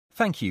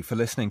Thank you for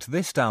listening to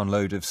this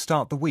download of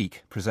Start the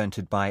Week,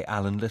 presented by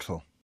Alan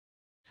Little.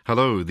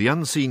 Hello, the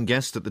unseen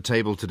guest at the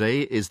table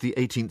today is the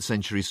 18th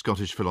century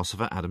Scottish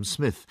philosopher Adam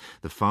Smith,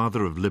 the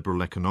father of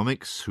liberal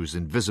economics, whose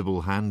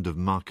invisible hand of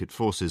market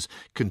forces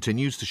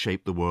continues to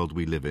shape the world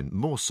we live in,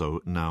 more so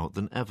now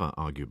than ever,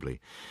 arguably.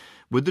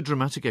 With the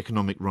dramatic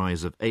economic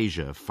rise of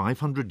Asia,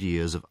 500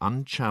 years of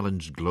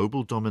unchallenged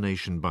global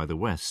domination by the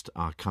West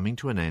are coming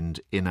to an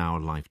end in our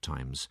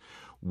lifetimes.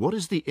 What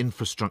is the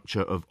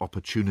infrastructure of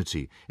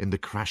opportunity in the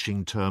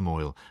crashing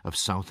turmoil of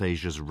South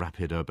Asia's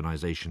rapid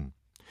urbanization?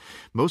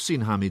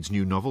 Mohsin Hamids'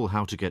 new novel,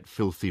 How to Get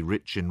Filthy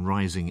Rich in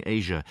Rising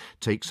Asia,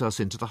 takes us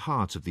into the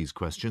heart of these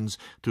questions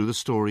through the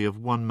story of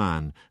one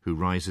man who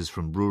rises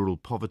from rural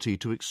poverty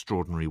to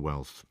extraordinary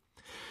wealth.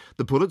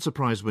 The Pulitzer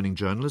Prize-winning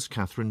journalist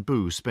Katherine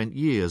spent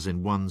years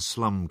in one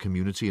slum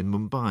community in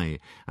Mumbai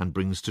and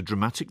brings to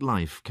dramatic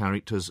life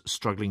characters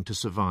struggling to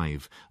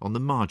survive on the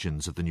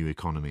margins of the new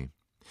economy.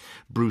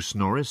 Bruce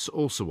Norris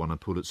also won a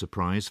Pulitzer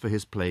Prize for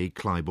his play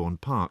Clybourne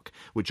Park,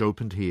 which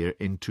opened here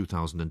in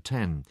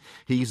 2010.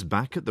 He's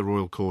back at the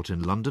Royal Court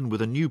in London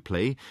with a new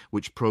play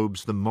which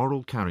probes the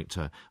moral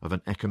character of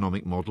an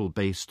economic model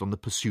based on the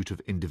pursuit of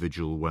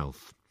individual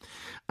wealth.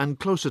 And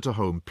closer to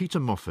home, Peter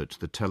Moffat,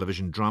 the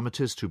television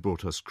dramatist who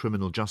brought us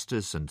Criminal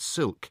Justice and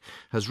Silk,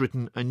 has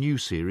written a new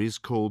series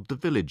called The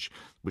Village,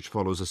 which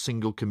follows a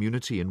single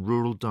community in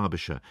rural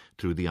Derbyshire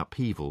through the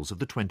upheavals of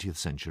the 20th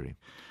century.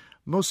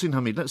 Mohsin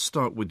Hamid, let's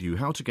start with you.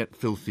 How to Get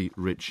Filthy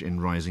Rich in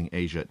Rising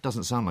Asia. It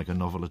doesn't sound like a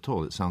novel at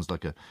all. It sounds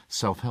like a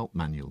self-help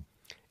manual.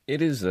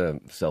 It is a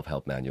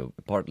self-help manual,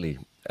 partly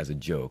as a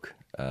joke,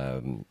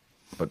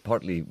 but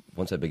partly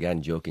once I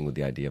began joking with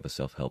the idea of a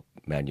self-help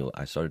manual,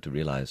 I started to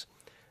realize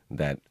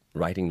that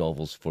writing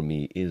novels for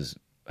me is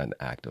an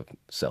act of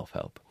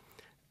self-help.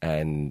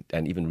 And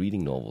even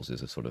reading novels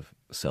is a sort of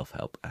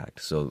self-help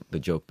act. So the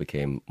joke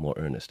became more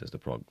earnest as the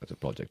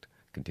project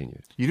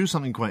continued. You do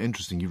something quite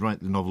interesting. You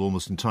write the novel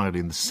almost entirely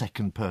in the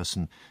second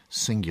person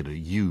singular.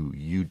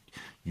 You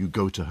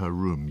go to her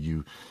room,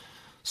 you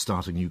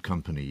start a new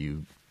company,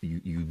 you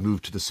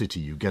move to the city,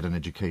 you get an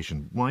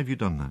education. Why have you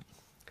done that?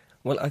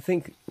 Well, I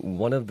think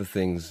one of the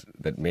things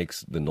that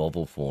makes the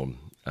novel form,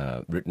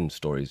 written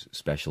stories,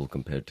 special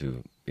compared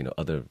to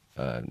other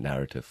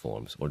narrative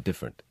forms, or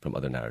different from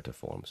other narrative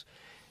forms,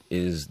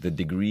 is the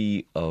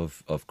degree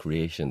of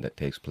creation that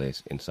takes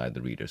place inside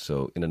the reader.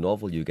 So in a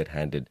novel, you get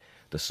handed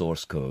the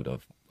source code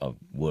of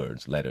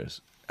words, letters,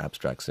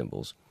 abstract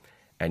symbols,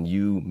 and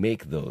you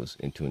make those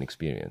into an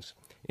experience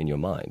in your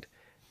mind.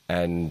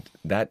 And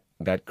that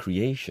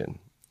creation,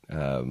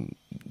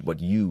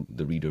 what you,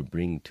 the reader,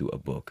 bring to a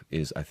book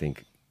is, I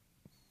think,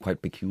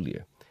 quite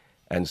peculiar.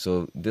 And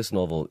so this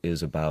novel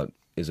is about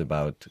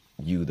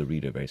you, the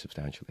reader, very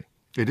substantially.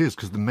 It is,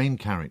 because the main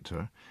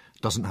character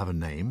doesn't have a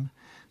name,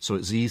 so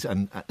it's easy,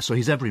 and so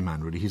he's every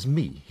man, really. He's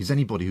me. He's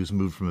anybody who's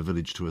moved from a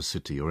village to a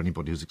city, or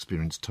anybody who's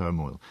experienced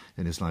turmoil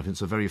in his life.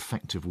 It's a very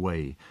effective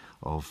way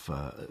of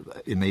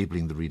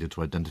enabling the reader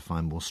to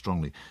identify more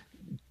strongly.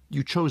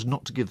 You chose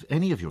not to give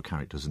any of your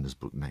characters in this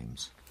book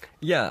names.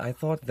 Yeah, I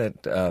thought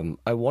that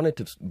I wanted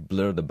to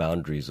blur the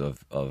boundaries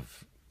of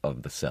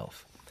the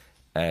self,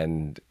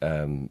 and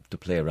to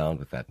play around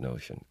with that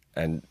notion.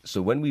 And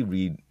so when we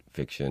read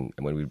fiction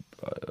and when we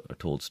are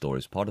told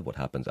stories, part of what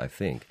happens, I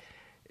think,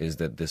 is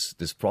that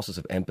this process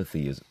of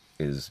empathy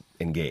is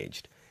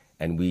engaged,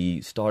 and we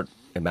start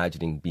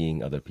imagining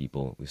being other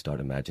people. We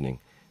start imagining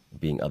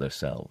being other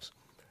selves.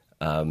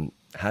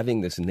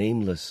 Having this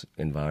nameless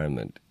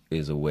environment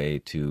is a way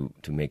to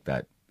make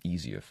that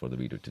easier for the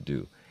reader to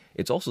do.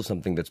 It's also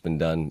something that's been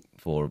done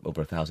for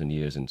over 1,000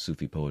 years in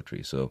Sufi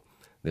poetry. So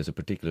there's a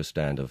particular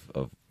strand of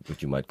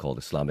what you might call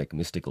Islamic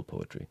mystical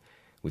poetry,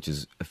 which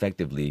is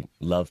effectively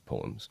love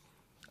poems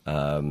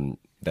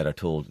that are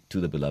told to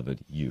the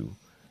beloved you,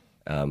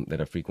 that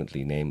are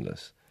frequently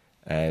nameless.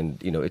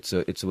 And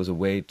it is a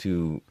way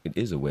to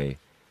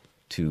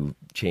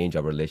change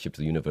our relationship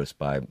to the universe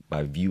by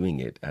viewing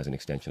it as an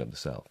extension of the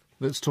self.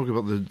 Let's talk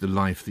about the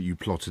life that you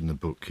plot in the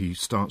book. He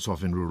starts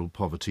off in rural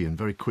poverty and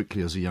very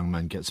quickly as a young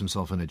man gets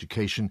himself an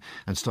education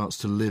and starts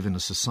to live in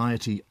a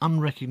society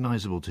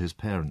unrecognisable to his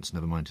parents,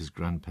 never mind his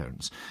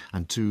grandparents,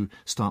 and to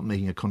start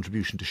making a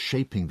contribution to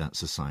shaping that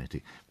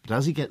society. But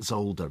as he gets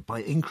older,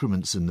 by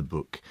increments in the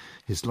book,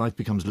 his life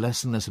becomes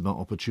less and less about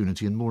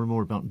opportunity and more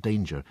about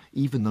danger,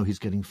 even though he's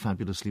getting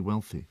fabulously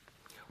wealthy.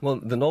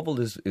 Well, the novel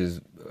is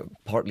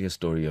partly a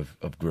story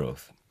of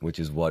growth, which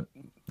is what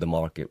the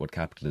market, what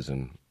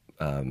capitalism...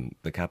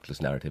 the capitalist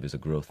narrative is a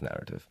growth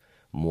narrative.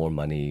 More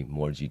money,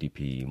 more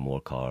GDP, more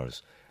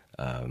cars,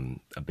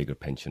 a bigger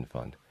pension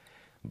fund.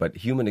 But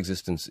human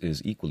existence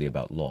is equally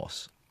about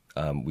loss.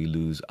 We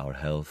lose our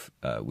health,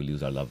 we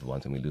lose our loved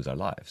ones, and we lose our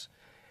lives.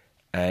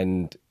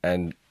 And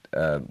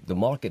the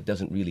market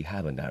doesn't really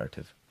have a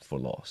narrative for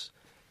loss.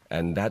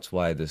 And that's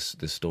why this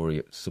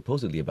story,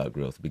 supposedly about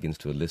growth, begins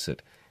to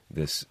elicit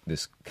this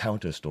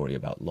counter story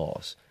about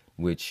loss.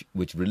 Which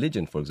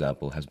religion, for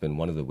example, has been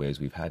one of the ways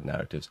we've had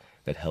narratives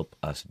that help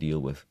us deal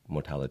with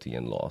mortality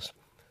and loss.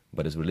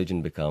 But as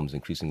religion becomes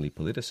increasingly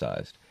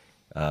politicized,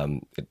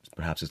 It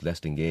perhaps is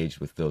less engaged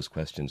with those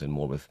questions and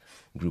more with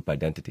group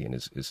identity, and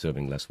is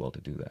serving less well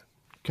to do that.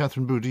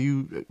 Katherine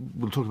Boo,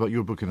 we'll talk about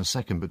your book in a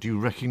second, but do you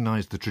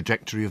recognise the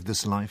trajectory of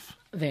this life?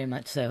 Very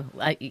much so.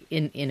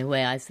 In a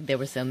way, there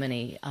were so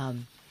many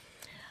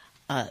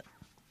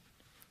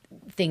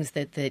things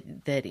that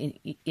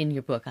in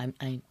your book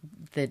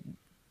that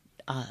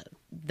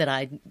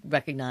I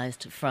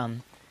recognized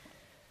from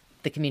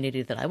the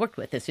community that I worked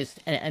with. It's just,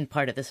 and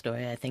part of the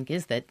story, I think,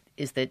 is that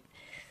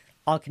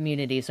all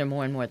communities are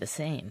more and more the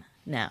same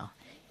now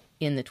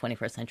in the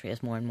 21st century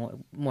as more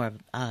and more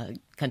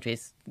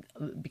countries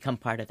become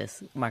part of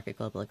this market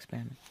global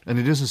experiment. And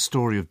it is a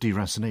story of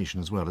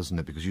deracination as well, isn't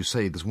it? Because you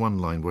say there's one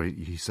line where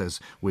he says,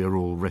 we are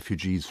all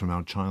refugees from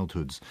our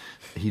childhoods.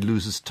 He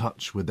loses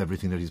touch with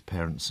everything that his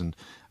parents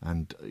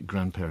and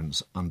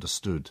grandparents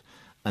understood,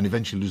 and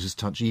eventually loses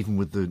touch even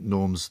with the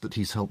norms that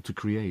he's helped to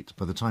create.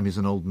 By the time he's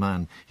an old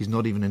man, he's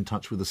not even in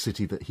touch with the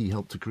city that he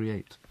helped to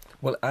create.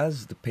 Well,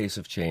 as the pace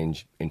of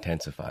change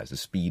intensifies, the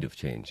speed of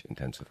change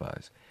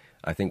intensifies,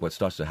 I think what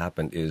starts to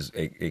happen is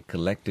a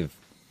collective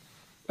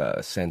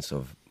sense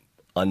of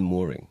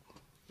unmooring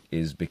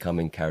is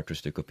becoming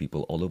characteristic of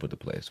people all over the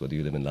place, whether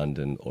you live in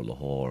London or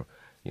Lahore,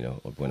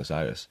 or Buenos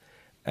Aires.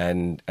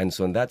 And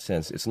so in that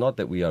sense, it's not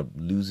that we are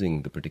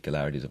losing the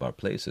particularities of our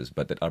places,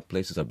 but that our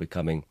places are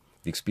becoming,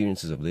 the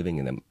experiences of living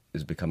in them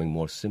is becoming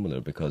more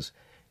similar because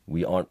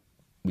we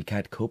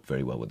can't cope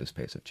very well with this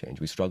pace of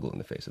change. We struggle in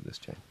the face of this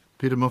change.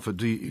 Peter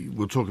Moffat,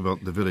 we'll talk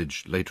about the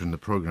village later in the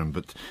programme,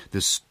 but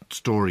this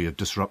story of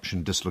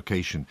disruption,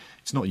 dislocation,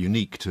 it's not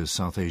unique to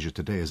South Asia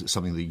today. Is it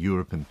something that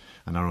Europe and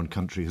our own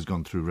country has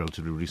gone through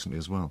relatively recently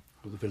as well?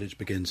 Well, the village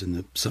begins in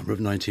the summer of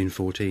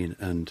 1914,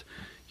 and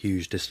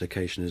huge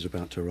dislocation is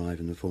about to arrive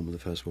in the form of the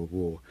First World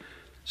War.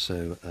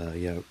 So,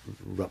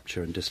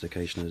 rupture and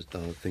dislocation are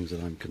things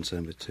that I'm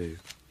concerned with too.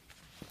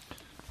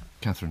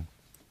 Katherine?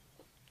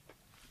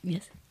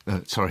 Yes?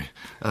 Sorry.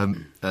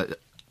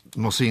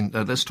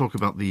 Mohsin, let's talk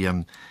about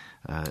the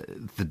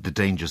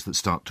dangers that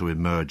start to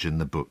emerge in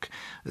the book.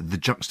 The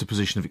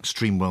juxtaposition of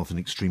extreme wealth and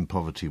extreme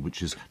poverty,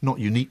 which is not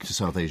unique to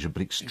South Asia,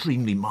 but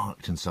extremely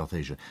marked in South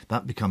Asia,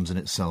 that becomes in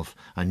itself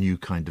a new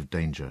kind of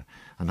danger.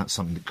 And that's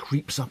something that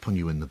creeps up on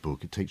you in the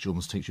book. It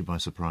almost takes you by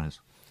surprise.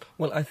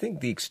 Well, I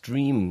think the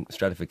extreme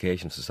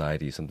stratification of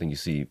society is something you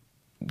see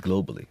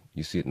globally.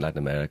 You see it in Latin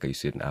America, you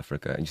see it in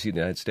Africa, and you see it in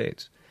the United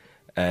States.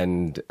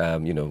 And,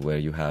 where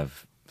you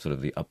have sort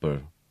of the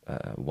upper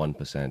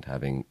 1%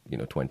 having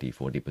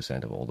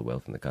 20-40% of all the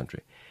wealth in the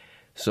country.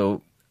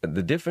 So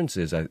the difference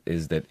is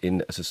that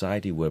in a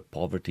society where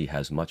poverty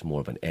has much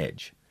more of an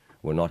edge,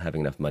 where not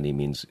having enough money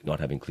means not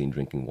having clean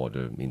drinking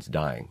water, means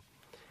dying.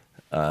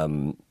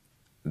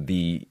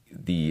 The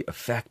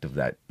effect of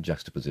that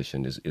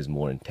juxtaposition is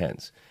more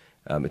intense.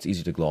 It's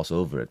easy to gloss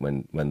over it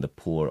when the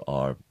poor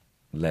are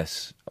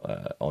less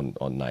on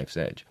knife's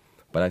edge.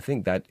 But I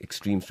think that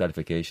extreme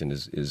stratification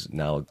is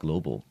now a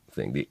global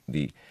thing.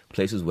 The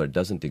places where it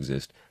doesn't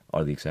exist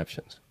are the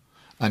exceptions.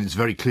 And it's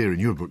very clear in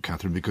your book,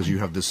 Katherine, because you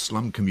have this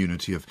slum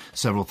community of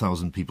several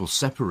thousand people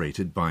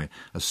separated by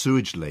a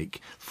sewage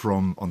lake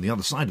from, on the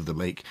other side of the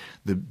lake,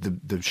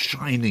 the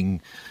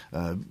shining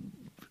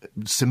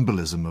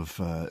symbolism of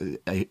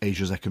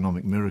Asia's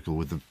economic miracle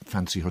with the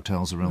fancy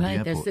hotels around the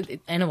airport.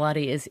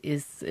 Anawati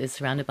is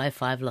surrounded by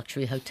 5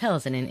 luxury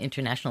hotels and an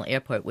international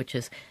airport, which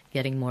is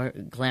getting more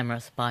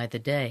glamorous by the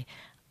day.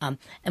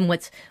 And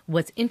what's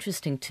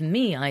interesting to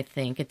me, I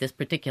think, at this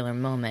particular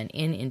moment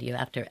in India,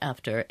 after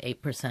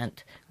 8%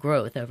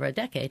 growth over a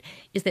decade,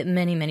 is that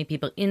many, many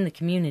people in the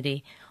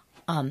community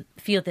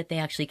feel that they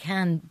actually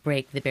can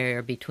break the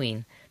barrier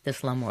between the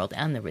slum world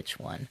and the rich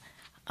one.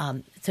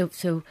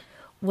 So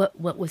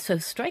what was so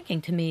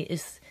striking to me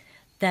is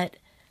that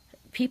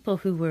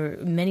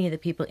many of the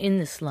people in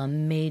the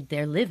slum made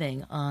their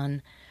living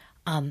on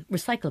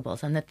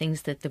recyclables, on the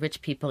things that the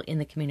rich people in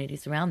the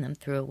communities around them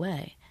threw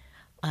away.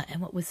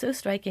 And what was so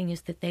striking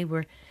is that they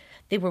were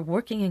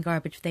working in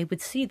garbage. They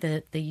would see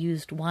the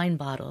used wine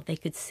bottle. They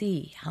could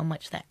see how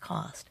much that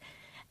cost.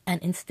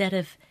 And instead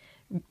of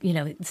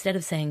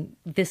saying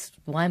this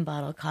wine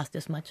bottle cost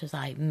as much as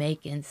I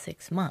make in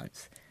 6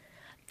 months,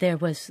 there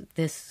was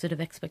this sort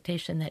of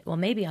expectation that, well,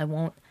 maybe I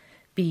won't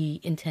be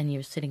in 10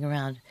 years sitting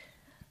around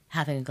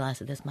having a glass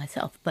of this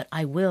myself, but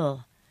I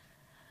will,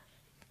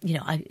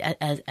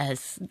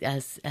 as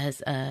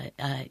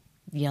a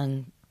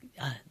young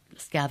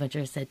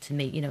scavenger said to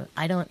me,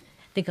 I don't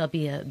think I'll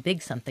be a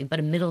big something, but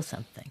a middle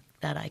something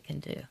that I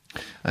can do.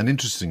 And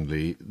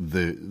interestingly,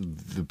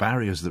 the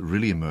barriers that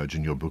really emerge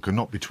in your book are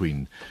not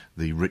between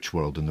the rich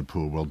world and the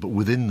poor world, but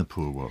within the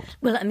poor world.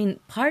 Well, I mean,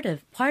 part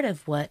of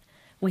what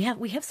we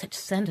have such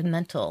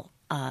sentimental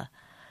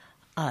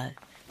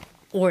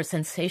or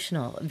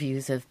sensational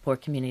views of poor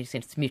communities.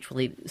 It's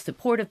mutually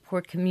supportive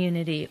poor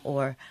community,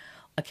 or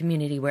a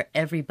community where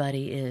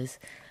everybody is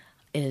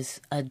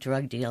a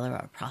drug dealer or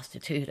a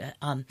prostitute.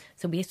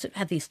 So we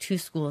have these two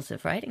schools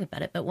of writing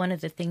about it. But one of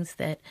the things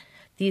that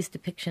these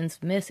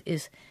depictions miss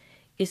is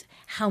is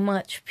how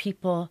much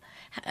people,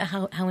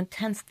 how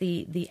intense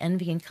the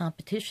envy and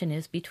competition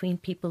is between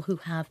people who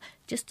have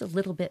just a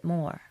little bit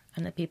more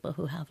and the people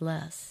who have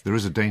less. There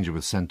is a danger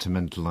with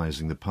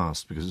sentimentalising the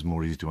past because it's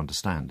more easy to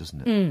understand,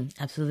 isn't it?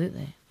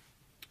 Absolutely.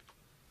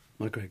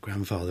 My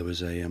great-grandfather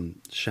was a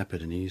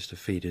shepherd, and he used to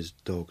feed his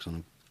dogs on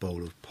a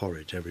bowl of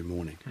porridge every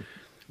morning,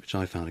 which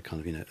I found a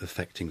kind of,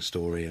 affecting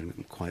story, and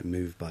I'm quite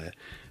moved by it,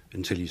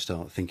 until you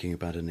start thinking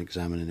about it and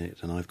examining it.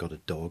 And I've got a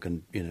dog,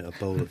 and, a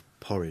bowl of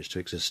porridge to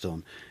exist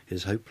on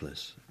is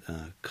hopeless,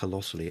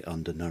 colossally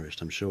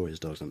undernourished. I'm sure his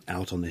dog's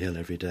out on the hill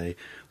every day,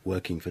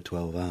 working for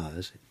 12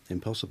 hours.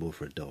 Impossible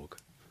for a dog.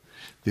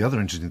 The other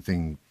interesting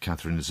thing,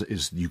 Katherine,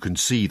 is you can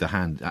see the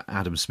hand,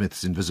 Adam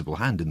Smith's invisible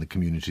hand in the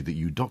community that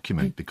you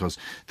document, because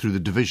through the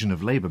division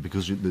of labour,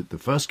 because the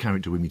first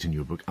character we meet in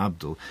your book,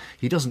 Abdul,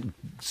 he doesn't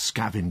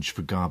scavenge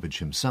for garbage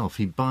himself.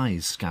 He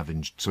buys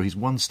scavenged, so he's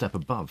one step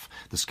above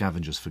the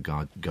scavengers for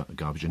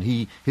garbage.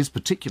 And his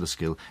particular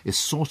skill is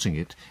sorting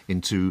it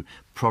into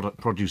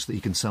produce that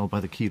he can sell by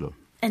the kilo.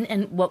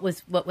 And what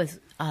was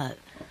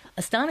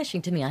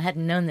astonishing to me, I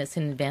hadn't known this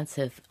in advance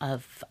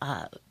of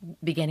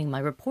beginning my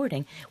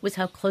reporting, was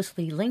how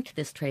closely linked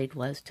this trade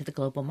was to the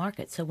global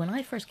market. So when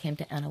I first came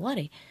to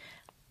Anawaddy,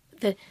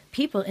 the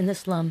people in the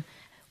slum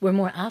were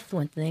more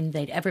affluent than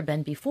they'd ever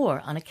been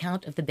before on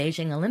account of the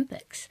Beijing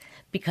Olympics,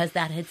 because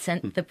that had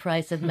sent the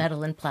price of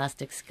metal and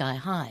plastic sky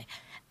high.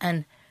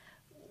 And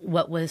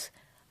what was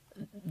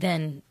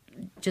then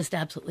just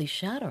absolutely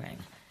shattering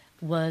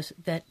was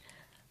that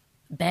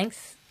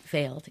banks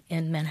failed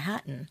in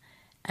Manhattan,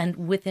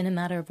 and within a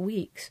matter of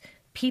weeks,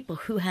 people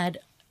who had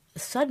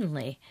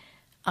suddenly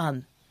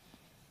been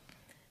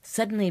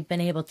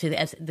able to,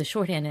 as the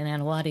shorthand in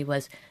Anawaddy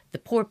was, the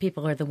poor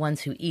people are the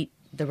ones who eat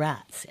the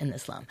rats in the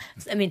slum.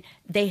 I mean,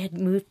 they had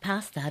moved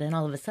past that, and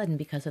all of a sudden,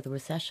 because of the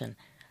recession,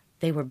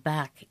 they were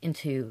back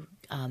into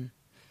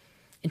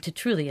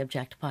truly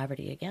abject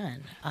poverty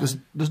again.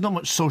 There's not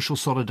much social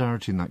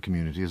solidarity in that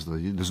community, is there?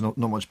 There's not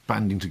much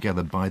banding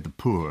together by the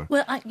poor.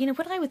 Well,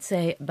 what I would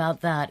say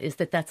about that is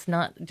that's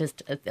not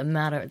just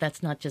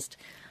that's not just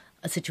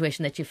a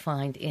situation that you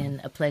find in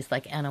a place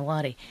like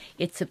Anawaddy.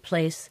 It's a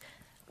place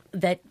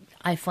that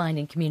I find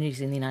in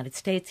communities in the United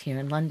States, here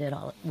in London,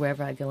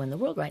 wherever I go in the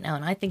world right now.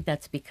 And I think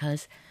that's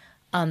because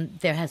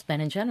there has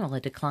been, in general,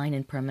 a decline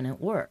in permanent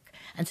work.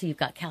 And so you've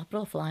got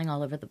capital flying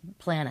all over the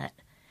planet.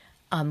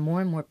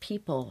 More and more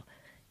people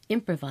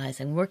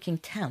improvising, working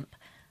temp.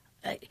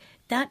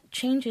 That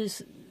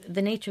changes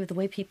the nature of the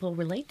way people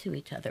relate to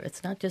each other.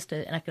 It's not just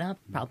an economic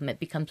problem. It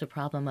becomes a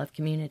problem of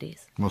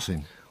communities.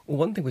 Mohsin. Well,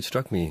 one thing which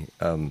struck me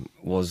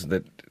was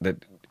that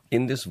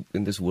in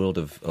this world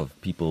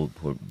of people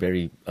who are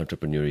very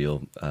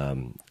entrepreneurial,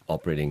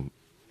 operating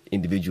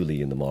individually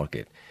in the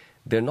market,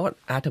 they're not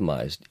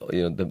atomized.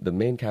 The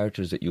main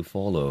characters that you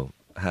follow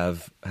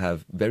have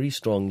very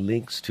strong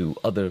links to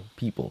other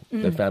people,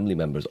 their family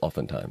members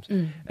oftentimes.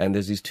 And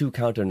there's these two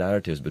counter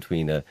narratives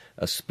between a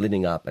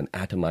splitting up and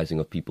atomizing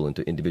of people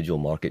into individual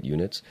market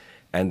units,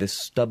 and this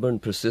stubborn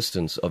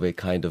persistence of a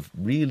kind of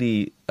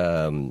really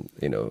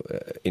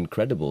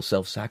incredible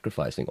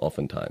self-sacrificing,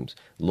 oftentimes,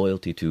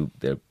 loyalty to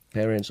their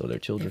parents or their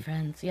children. Their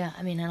friends, yeah.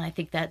 I mean, and I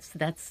think that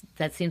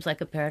seems like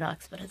a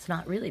paradox, but it's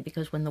not really,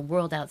 because when the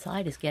world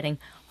outside is getting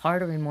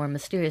harder and more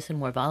mysterious and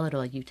more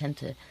volatile, you tend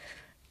to,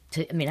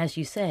 I mean, as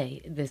you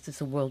say, this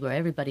is a world where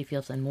everybody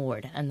feels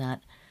unmoored, and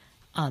that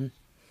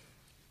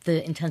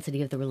the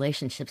intensity of the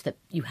relationships that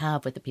you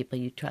have with the people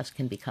you trust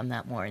can become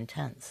that more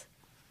intense.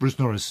 Bruce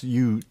Norris,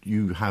 you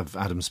have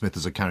Adam Smith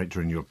as a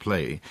character in your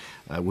play.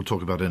 We'll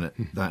talk about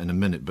that in a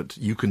minute, but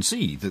you can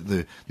see that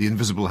the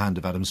invisible hand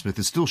of Adam Smith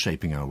is still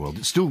shaping our world.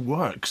 It still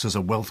works as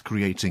a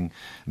wealth-creating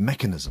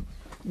mechanism.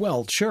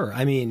 Well, sure.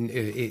 I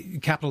mean,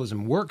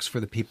 capitalism works for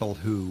the people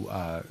who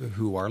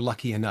are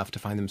lucky enough to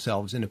find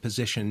themselves in a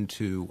position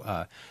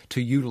to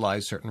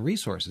utilize certain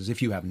resources.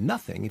 If you have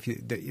nothing,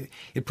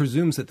 it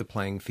presumes that the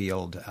playing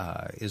field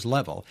is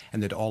level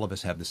and that all of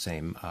us have the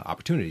same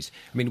opportunities.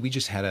 I mean, we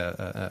just had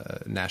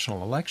a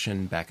national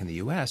election back in the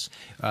U.S.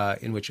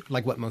 In which,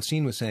 like what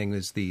Mohsin was saying,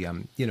 is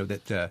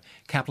that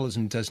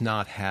capitalism does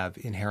not have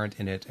inherent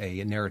in it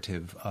a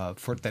narrative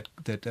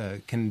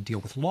that can deal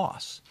with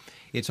loss.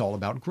 It's all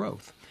about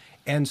growth.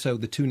 And so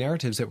the two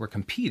narratives that were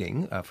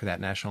competing for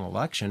that national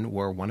election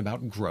were one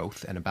about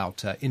growth and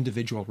about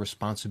individual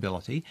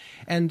responsibility,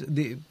 and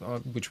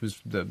which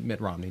was the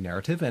Mitt Romney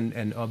narrative, and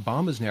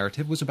Obama's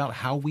narrative was about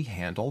how we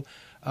handle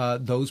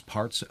those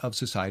parts of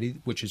society,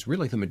 which is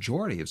really the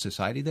majority of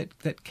society,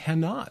 that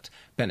cannot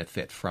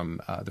benefit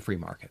from the free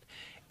market.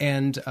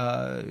 And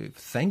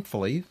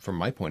thankfully, from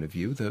my point of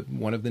view,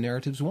 one of the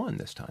narratives won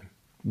this time.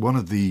 One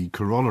of the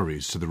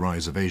corollaries to the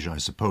rise of Asia, I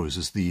suppose,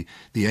 is the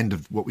end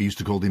of what we used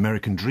to call the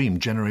American dream.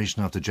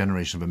 Generation after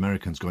generation of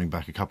Americans, going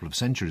back a couple of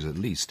centuries at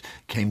least,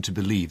 came to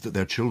believe that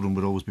their children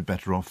would always be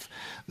better off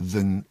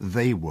than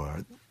they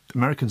were.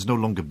 Americans no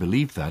longer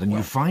believe that, and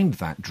you find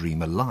that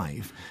dream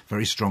alive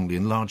very strongly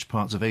in large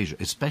parts of Asia,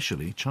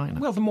 especially China.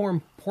 Well, the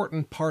more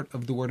important part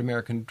of the word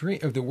American dream,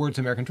 of the words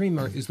American dream,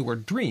 is the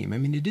word dream. I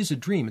mean, it is a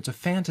dream. It's a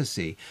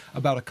fantasy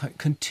about a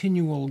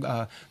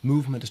continual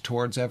movement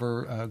towards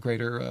ever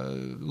greater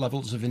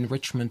levels of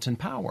enrichment and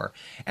power.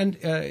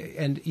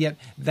 And yet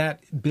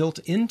that built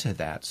into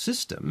that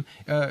system,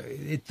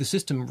 the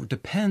system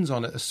depends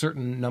on a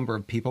certain number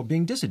of people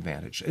being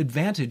disadvantaged.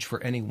 Advantage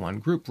for any one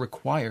group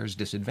requires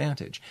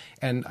disadvantage.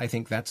 And I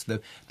think that's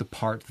the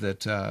part that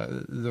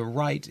the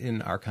right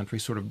in our country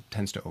sort of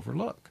tends to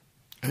overlook.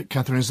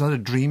 Katherine, is that a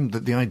dream,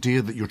 that the idea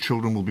that your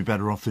children will be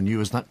better off than you,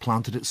 has that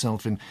planted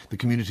itself in the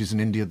communities in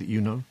India that you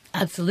know?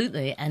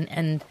 Absolutely,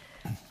 and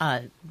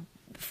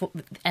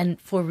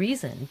for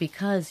reason,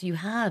 because you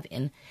have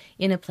in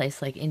a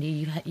place like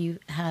India, you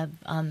have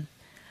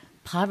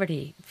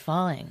poverty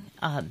falling.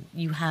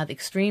 You have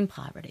extreme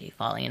poverty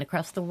falling, and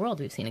across the world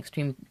we've seen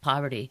extreme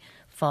poverty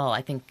fall.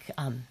 I think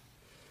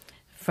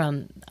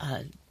from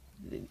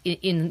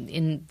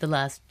in the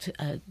last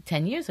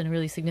 10 years in a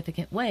really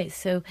significant way.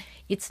 So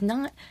it's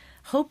not,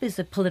 hope is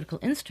a political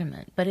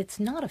instrument, but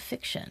it's not a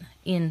fiction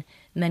in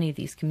many of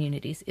these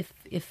communities.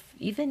 If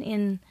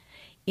even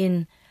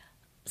in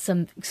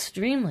some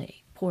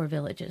extremely poor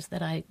villages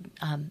that I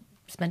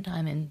spent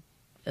time in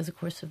as a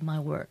course of my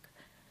work,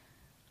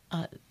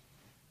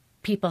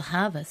 people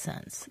have a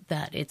sense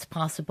that it's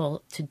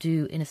possible to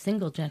do in a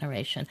single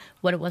generation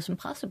what it wasn't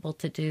possible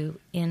to do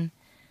in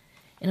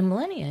a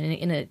millennia,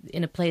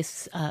 in a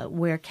place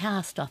where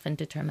caste often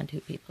determined who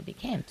people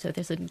became. So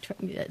there's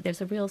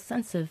a real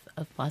sense of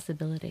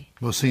possibility.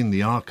 Well, seeing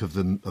the arc of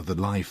the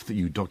life that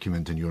you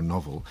document in your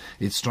novel,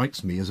 it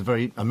strikes me as a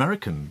very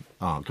American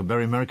arc, a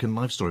very American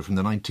life story from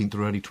the 19th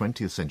or early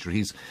 20th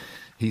century.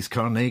 He's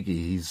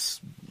Carnegie,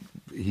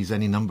 he's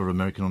any number of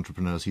American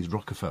entrepreneurs. He's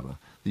Rockefeller,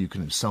 the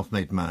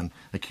self-made man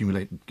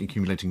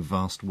accumulating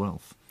vast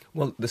wealth.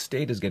 Well, the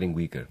state is getting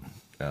weaker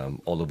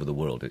all over the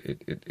world.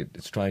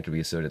 It's trying to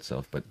reassert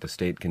itself, but the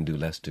state can do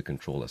less to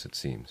control us, it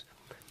seems.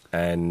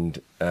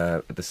 And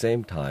at the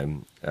same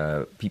time,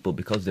 people,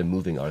 because they're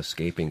moving, are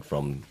escaping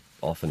from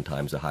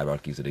oftentimes the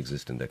hierarchies that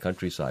exist in their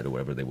countryside or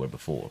wherever they were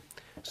before.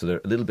 So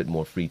they're a little bit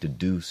more free to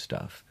do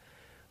stuff.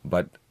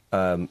 But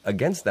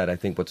against that, I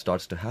think what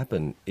starts to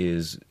happen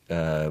is,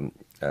 at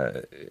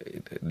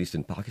least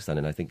in Pakistan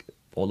and I think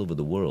all over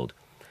the world,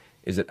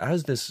 is that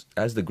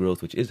as the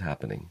growth which is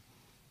happening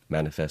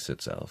manifests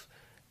itself,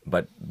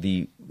 but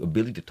the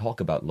ability to talk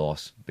about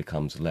loss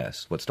becomes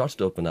less. What starts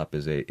to open up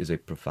is a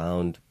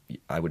profound,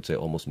 I would say,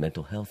 almost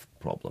mental health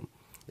problem.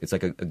 It's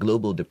like a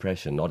global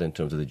depression, not in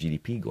terms of the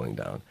GDP going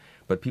down,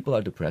 but people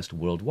are depressed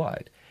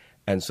worldwide.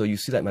 And so you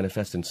see that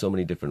manifest in so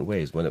many different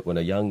ways. When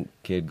a young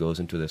kid goes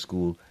into their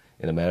school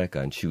in America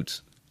and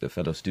shoots their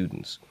fellow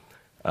students,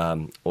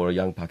 or a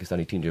young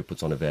Pakistani teenager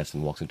puts on a vest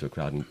and walks into a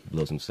crowd and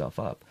blows himself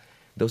up,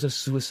 those are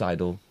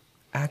suicidal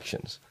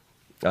actions.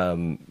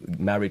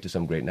 Married to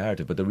some great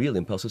narrative, but the real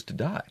impulse is to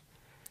die.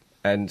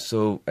 And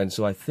so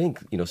I think,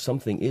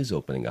 something is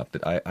opening up.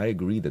 That I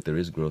agree that there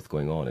is growth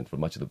going on, and for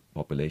much of the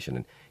population,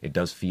 and it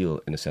does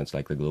feel, in a sense,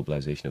 like the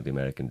globalization of the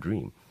American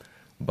dream.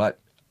 But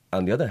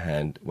on the other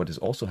hand, what is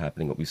also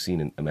happening, what we've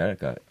seen in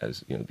America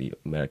as the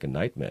American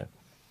nightmare,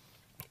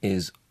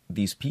 is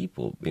these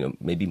people,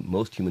 maybe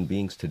most human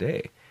beings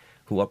today,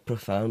 who are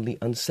profoundly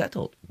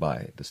unsettled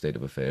by the state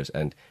of affairs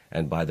and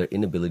by their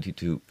inability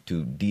to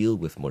deal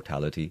with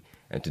mortality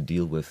and to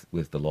deal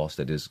with the loss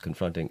that is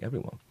confronting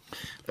everyone.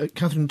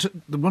 Katherine,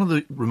 one of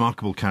the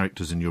remarkable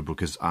characters in your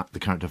book is the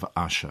character of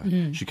Asha.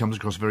 Mm-hmm. She comes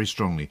across very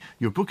strongly.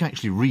 Your book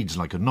actually reads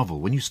like a novel.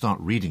 When you start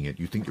reading it,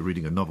 you think you're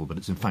reading a novel, but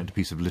it's in fact a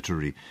piece of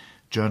literary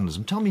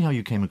journalism. Tell me how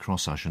you came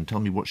across Asha and tell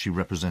me what she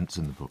represents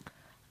in the book.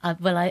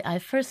 Well, I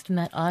first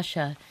met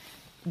Asha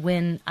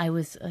when it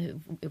was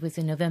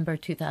in November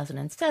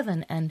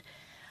 2007, and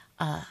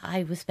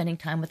I was spending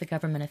time with a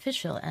government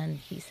official, and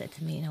he said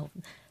to me,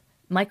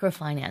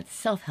 microfinance,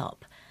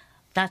 self-help,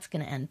 that's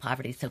going to end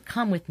poverty, so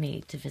come with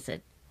me to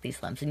visit these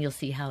slums, and you'll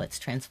see how it's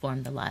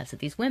transformed the lives of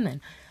these women.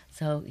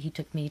 So he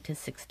took me to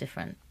 6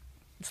 different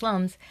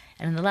slums,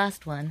 and in the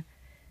last one,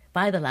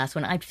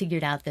 I'd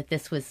figured out that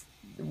this was,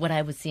 what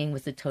I was seeing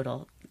was a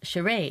total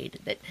charade,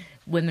 that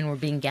women were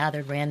being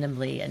gathered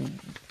randomly and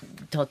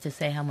told to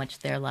say how much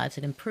their lives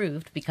had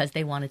improved because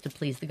they wanted to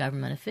please the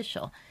government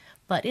official.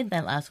 But in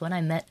that last one,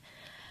 I met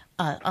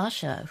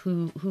Asha,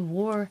 who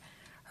wore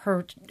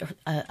her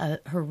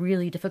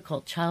really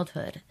difficult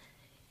childhood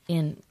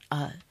in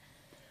a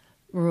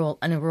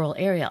rural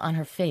area on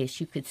her face.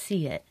 You could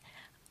see it,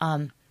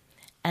 and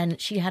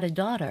she had a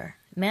daughter,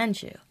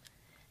 Manju,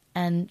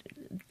 and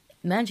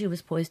Manju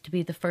was poised to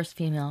be the first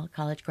female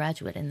college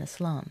graduate in the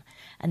slum,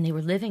 and they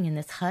were living in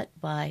this hut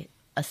by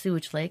a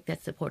sewage lake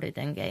that supported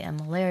dengue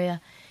and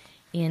malaria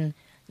in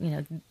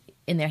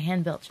their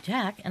hand-built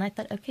shack. And I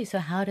thought, okay, so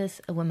how does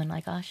a woman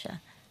like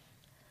Asha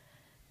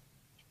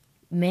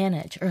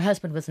manage? Her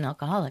husband was an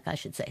alcoholic, I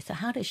should say. So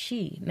how does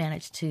she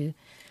manage to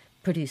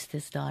produce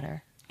this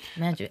daughter,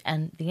 Manju?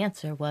 And the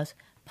answer was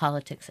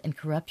politics and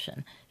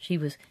corruption. She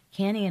was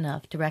canny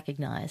enough to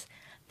recognize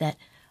that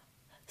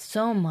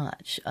so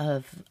much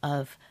of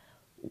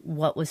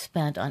what was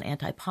spent on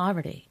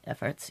anti-poverty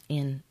efforts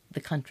in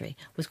the country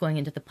was going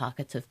into the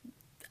pockets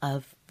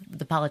of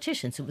the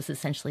politicians. It was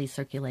essentially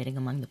circulating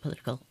among the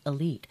political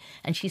elite.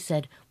 And she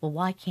said, well,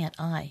 why can't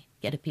I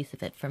get a piece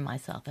of it for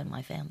myself and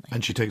my family?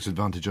 And she takes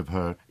advantage of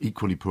her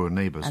equally poor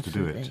neighbours to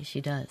do it. Absolutely,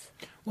 she does.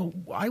 Well,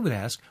 I would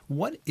ask,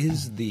 what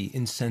is the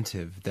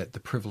incentive that the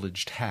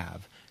privileged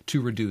have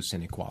to reduce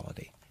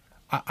inequality?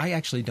 I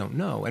actually don't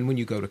know. And when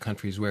you go to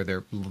countries where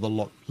the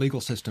legal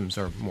systems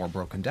are more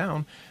broken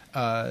down,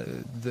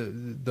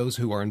 those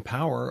who are in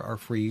power are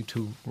free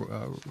to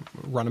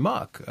run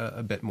amok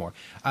a bit more.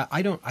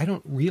 I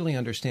don't really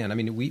understand. I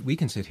mean, we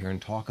can sit here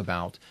and talk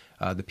about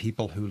the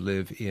people who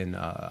live in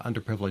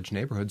underprivileged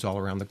neighborhoods all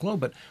around the globe,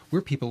 but we're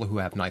people who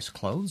have nice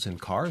clothes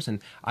and cars, and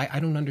I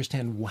don't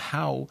understand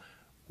how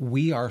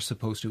we are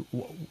supposed to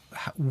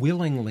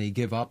willingly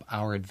give up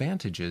our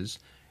advantages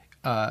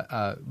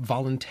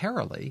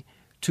voluntarily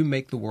to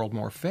make the world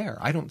more fair.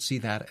 I don't see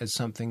that as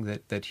something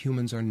that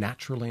humans are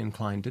naturally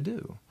inclined to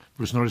do.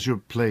 Bruce Norris, your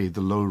play,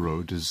 The Low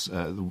Road, is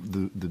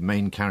the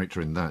main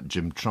character in that,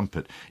 Jim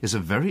Trumpet, is a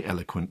very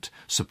eloquent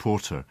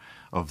supporter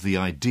of the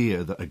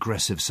idea that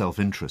aggressive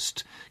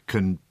self-interest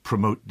can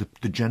promote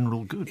the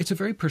general good. It's a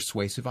very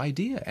persuasive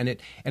idea, and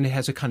it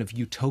has a kind of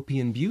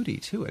utopian beauty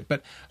to it.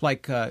 But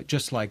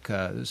just like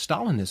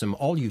Stalinism,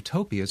 all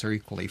utopias are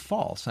equally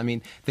false. I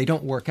mean, they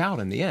don't work out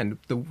in the end.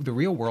 The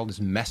real world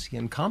is messy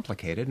and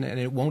complicated, and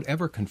it won't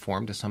ever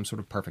conform to some sort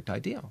of perfect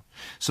ideal.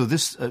 So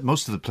this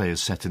most of the play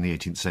is set in the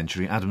 18th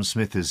century. Adam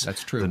Smith is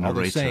That's true. the narrator.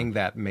 Although saying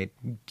that may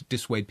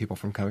dissuade people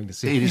from coming to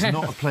see it. It is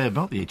not a play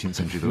about the 18th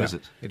century, though, No, is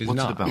it? It is What's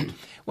not. it about?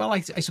 Well,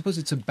 I suppose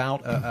it's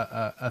about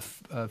a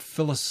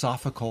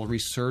philosophical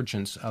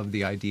resurgence of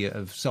the idea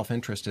of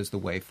self-interest as the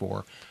way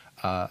for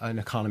an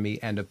economy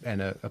and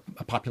a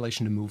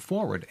population to move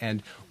forward,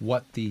 and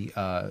what the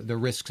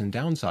risks and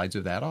downsides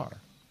of that are.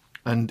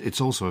 And it's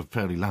also a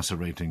fairly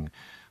lacerating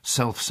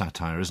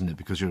self-satire, isn't it?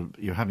 Because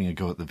you're having a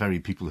go at the very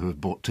people who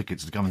have bought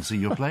tickets to come and see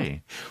your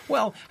play.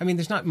 Well, I mean,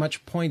 there's not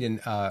much point in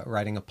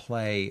writing a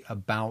play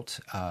about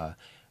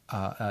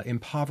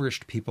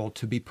impoverished people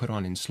to be put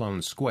on in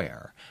Sloane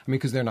Square. I mean,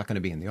 because they're not going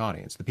to be in the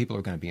audience. The people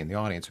who are going to be in the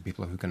audience are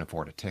people who can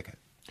afford a ticket.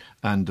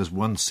 And there's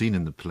one scene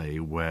in the play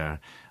where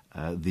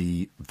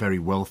the very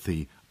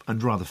wealthy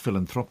and rather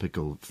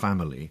philanthropical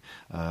family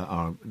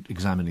are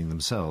examining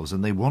themselves,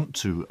 and they want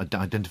to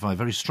identify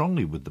very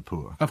strongly with the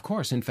poor. Of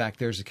course. In fact,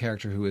 there's a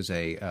character who is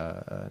an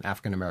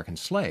African-American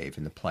slave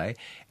in the play,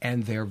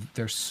 and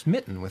they're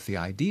smitten with the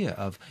idea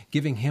of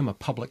giving him a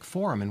public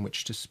forum in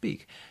which to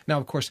speak. Now,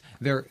 of course,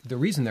 the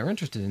reason they're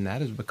interested in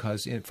that is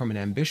because, from an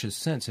ambitious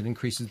sense, it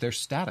increases their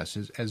status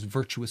as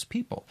virtuous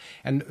people.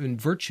 And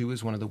virtue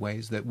is one of the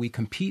ways that we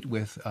compete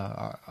with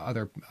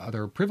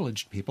other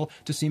privileged people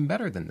to seem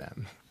better than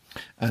them.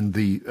 And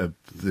the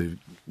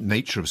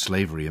nature of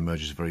slavery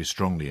emerges very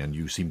strongly, and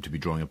you seem to be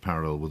drawing a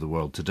parallel with the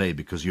world today,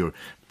 because your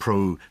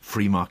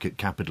pro-free market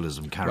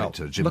capitalism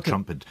character, Jim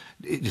Trumpet,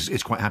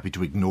 is quite happy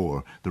to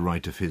ignore the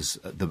right of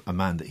a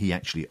man that he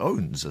actually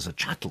owns as a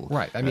chattel.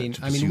 Right. I mean,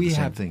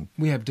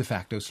 we have de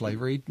facto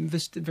slavery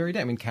this very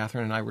day. I mean,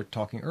 Katherine and I were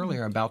talking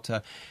earlier about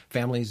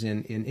families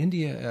in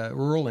India,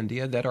 rural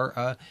India, that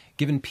are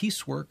given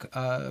piecework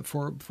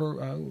for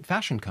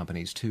fashion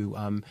companies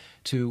to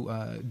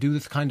do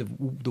this kind of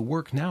the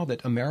work now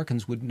that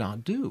Americans would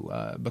not do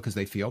because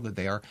they feel that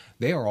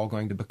they are all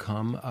going to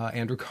become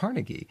Andrew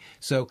Carnegie.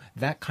 So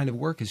that kind of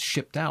work is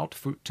shipped out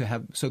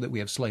so that we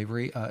have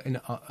slavery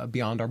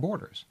beyond our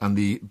borders. And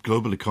the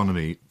global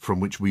economy from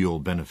which we all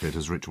benefit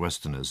as rich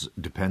Westerners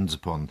depends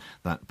upon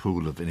that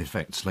pool of, in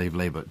effect, slave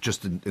labor,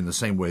 just in the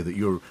same way that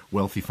your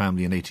wealthy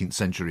family in 18th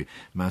century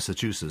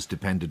Massachusetts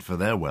depended for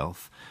their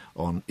wealth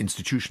on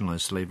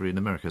institutionalized slavery in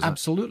America.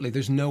 Absolutely.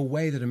 There's no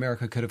way that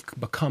America could have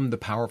become the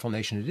powerful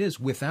nation it is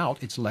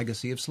without its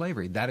legacy of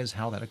slavery. That is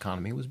how that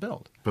economy was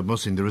built. But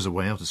Mohsin, there is a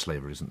way out of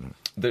slavery, isn't there?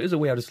 There is a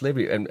way out of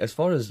slavery. And as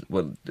far as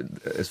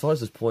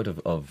this point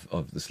of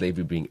the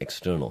slavery being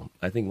external,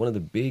 I think one of the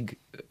big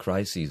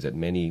crises that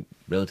many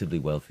relatively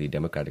wealthy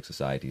democratic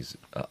societies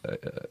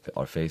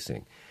are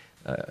facing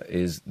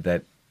is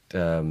that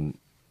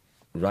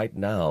right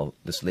now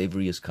the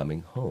slavery is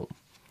coming home.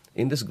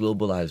 In this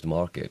globalized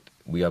market,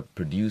 we are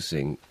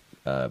producing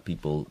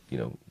people,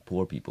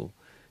 poor people,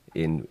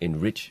 in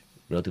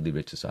relatively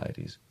rich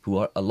societies who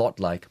are a lot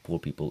like poor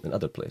people in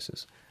other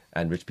places,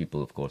 and rich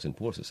people, of course, in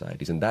poor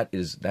societies, and that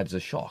is a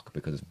shock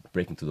because it's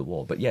breaking through the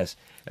wall. But yes,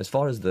 as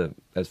far as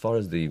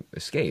the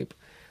escape,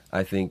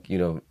 I think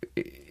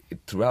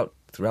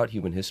throughout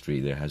human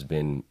history there has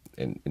been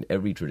in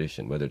every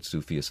tradition, whether it's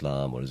Sufi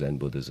Islam or Zen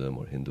Buddhism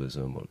or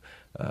Hinduism or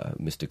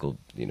mystical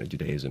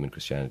Judaism and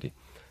Christianity.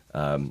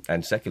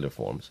 And secular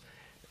forms,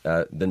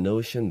 the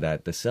notion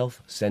that the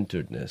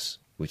self-centeredness,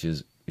 which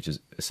is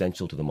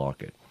essential to the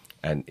market,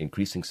 and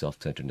increasing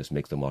self-centeredness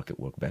makes the market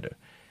work better,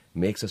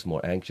 makes us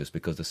more anxious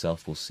because the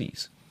self will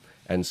cease.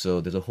 And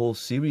so there's a whole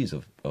series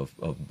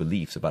of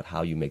beliefs about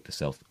how you make the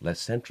self less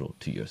central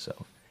to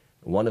yourself,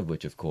 one of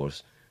which, of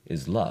course,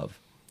 is love.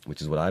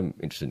 which is what I'm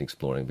interested in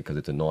exploring because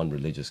it's a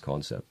non-religious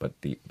concept. But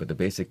the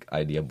basic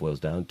idea boils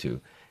down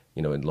to,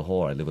 in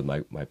Lahore, I live with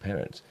my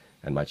parents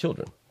and my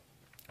children,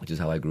 which is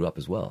how I grew up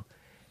as well.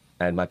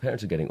 And my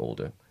parents are getting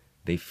older.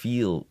 They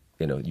feel,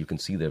 you can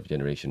see their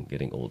generation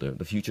getting older.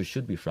 The future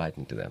should be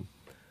frightening to them.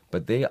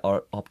 But they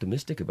are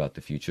optimistic about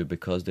the future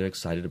because they're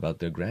excited about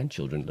their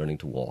grandchildren learning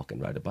to walk and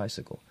ride a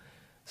bicycle.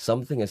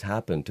 Something has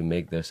happened to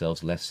make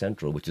themselves less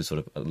central, which is sort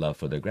of a love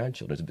for their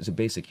grandchildren. It's a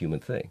basic human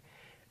thing.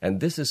 And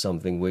this is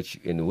something which,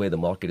 in a way, the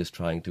market is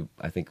trying to,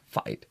 I think,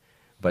 fight.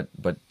 But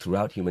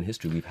throughout human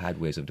history, we've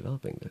had ways of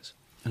developing this.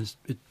 And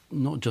it's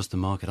not just the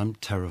market. I'm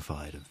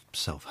terrified of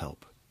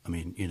self-help. I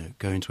mean,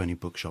 go into any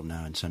bookshop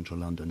now in central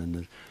London and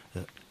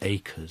there are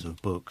acres of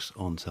books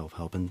on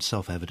self-help, and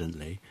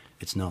self-evidently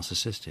it's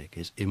narcissistic,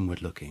 it's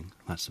inward-looking,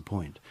 that's the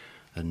point.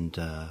 And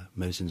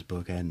Mohsin's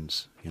book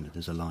ends,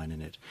 there's a line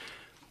in it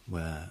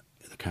where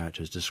the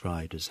character is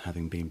described as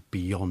having been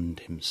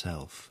beyond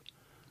himself,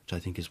 which I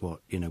think is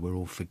what, we're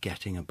all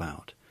forgetting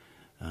about.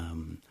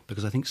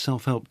 Because I think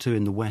self-help too,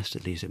 in the West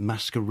at least, it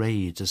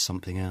masquerades as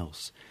something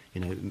else.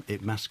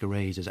 It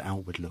masquerades as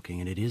outward-looking,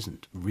 and it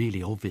isn't.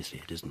 Really, obviously,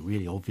 it isn't.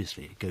 Really,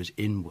 obviously, it goes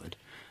inward,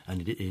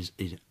 and it is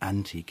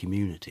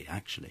anti-community,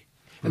 actually.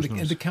 And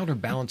the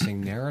counterbalancing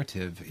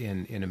narrative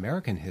in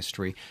American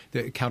history,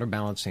 the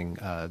counterbalancing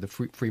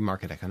the free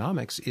market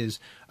economics is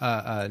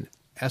an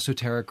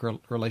esoteric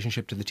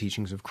relationship to the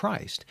teachings of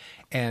Christ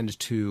and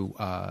to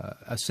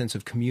a sense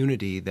of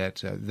community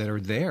that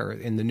are there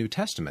in the New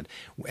Testament.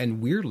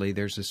 And weirdly,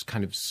 there's this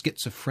kind of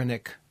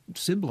schizophrenic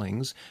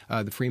siblings,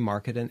 the free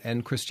market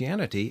and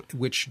Christianity,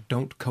 which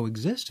don't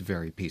coexist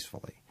very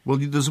peacefully. Well,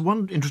 there's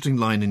one interesting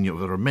line in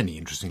there are many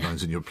interesting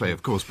lines in your play,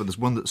 of course, but there's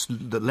one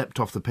that leapt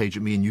off the page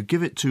at me, and you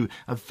give it to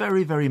a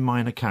very, very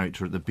minor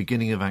character at the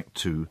beginning of Act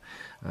 2,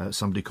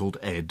 somebody called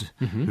Ed,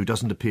 who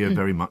doesn't appear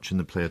very much in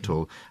the play at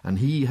all. And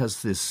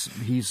he's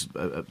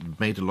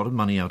made a lot of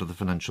money out of the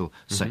financial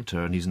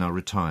sector, and he's now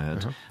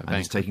retired. And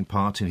he's taking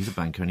part he's a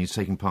banker, and he's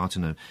taking part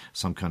in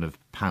some kind of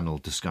panel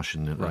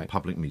discussion at a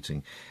public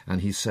meeting.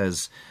 And he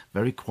says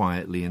very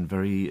quietly and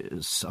very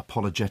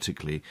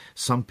apologetically,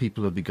 some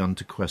people have begun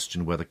to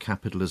question whether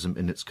capitalism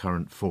in its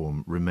current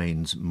form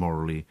remains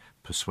morally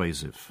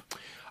persuasive.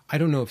 I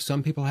don't know if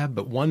some people have,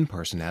 but one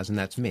person has, and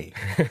that's me.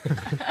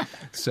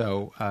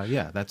 So,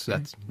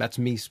 that's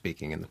me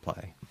speaking in the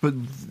play. But,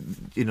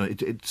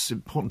 it's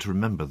important to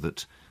remember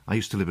that I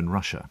used to live in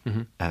Russia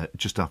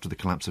just after the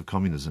collapse of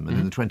communism. And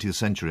in the 20th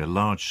century, a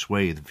large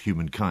swathe of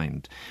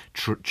humankind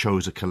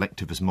chose a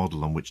collectivist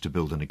model on which to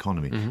build an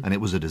economy. And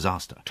it was a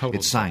disaster.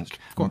 It sank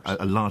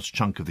a large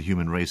chunk of the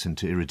human race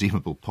into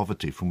irredeemable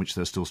poverty from which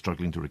they're still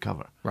struggling to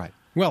recover. Right.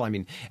 Well, I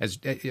mean, as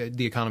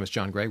the economist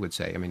John Gray would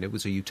say, it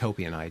was a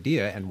utopian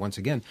idea. And once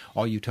again,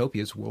 all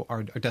utopias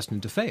are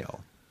destined to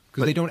fail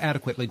because they don't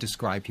adequately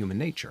describe human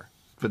nature.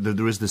 But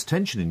there is this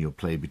tension in your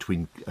play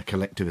between a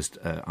collectivist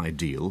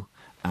ideal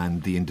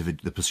and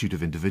the pursuit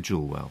of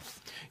individual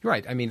wealth. You're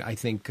right. I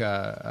think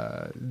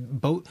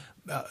both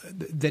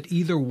that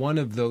either one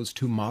of those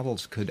two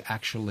models could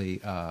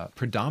actually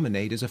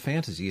predominate is a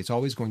fantasy. It's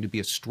always going to be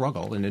a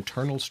struggle, an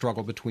eternal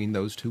struggle between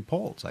those two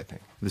poles, I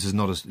think.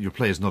 Your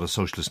play is not a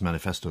socialist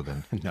manifesto,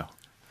 then?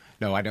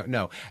 No, I don't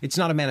know. It's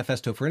not a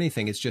manifesto for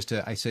anything. It's just,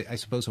 I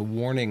suppose, a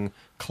warning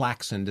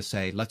klaxon to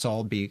say, let's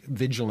all be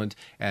vigilant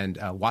and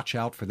watch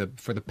out for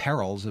the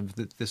perils of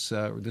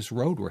this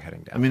road we're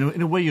heading down.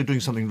 In a way, you're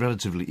doing something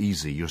relatively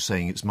easy. You're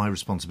saying it's my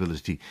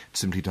responsibility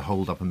simply to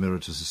hold up a mirror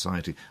to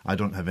society. I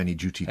don't have any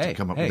duty to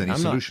come up with any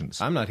solutions.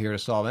 I'm not here to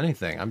solve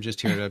anything. I'm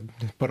just here to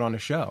put on a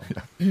show.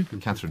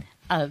 Katherine?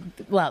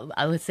 Well,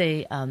 I would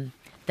say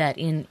that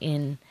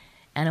in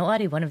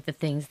Anawadi, one of the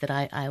things that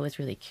I was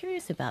really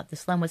curious about, the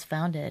slum was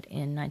founded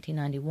in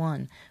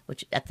 1991,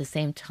 which at the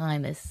same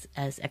time as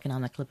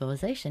economic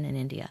liberalization in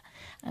India.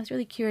 I was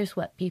really curious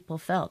what people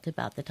felt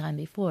about the time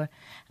before,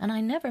 and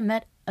I never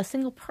met a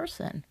single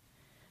person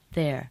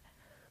there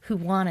who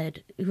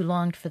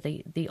longed for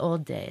the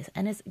old days.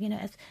 And as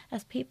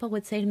people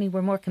would say to me,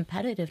 we're more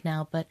competitive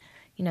now, but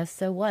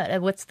so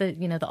what? What's the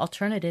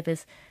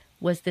alternative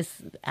was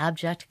this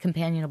abject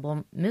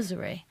companionable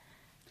misery.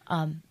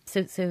 But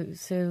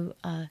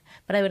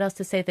I would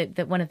also say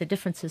that one of the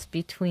differences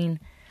between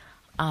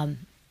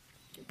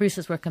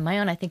Bruce's work and my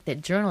own, I think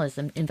that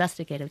journalism,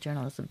 investigative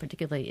journalism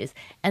particularly,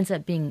 ends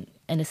up being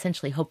an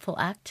essentially hopeful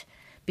act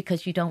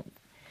because you don't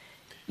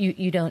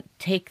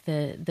take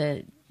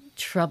the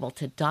trouble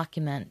to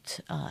document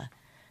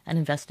and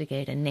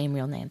investigate and name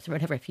real names or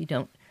whatever if you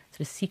don't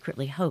sort of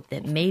secretly hope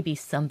that maybe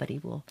somebody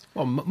will.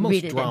 Well,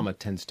 most drama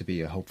tends to be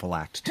a hopeful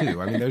act too.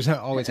 There's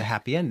always a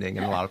happy ending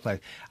in a lot of plays.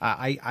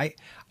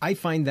 I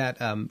find that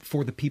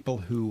for the people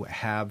who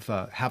have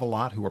a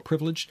lot, who are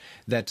privileged,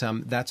 that's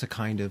a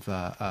kind of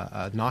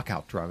a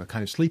knockout drug, a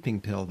kind of sleeping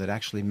pill that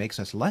actually makes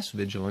us less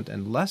vigilant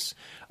and less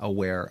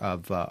aware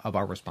of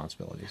our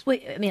responsibilities. Well,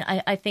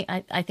 I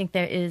think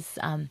there is,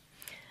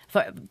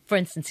 for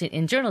instance,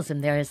 in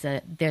journalism, there's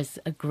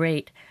a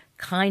great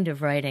kind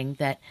of writing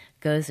that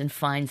goes and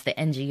finds the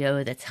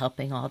NGO that's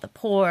helping all the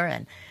poor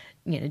and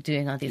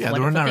doing all these there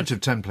wonderful are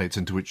narrative things. templates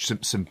into which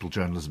simple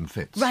journalism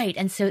fits. Right,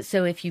 and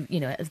so if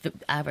as the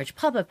average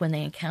public, when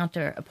they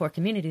encounter a poor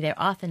community, they're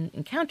often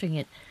encountering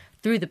it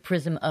through the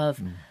prism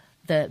of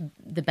the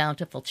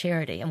bountiful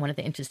charity. And one of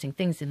the interesting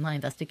things in my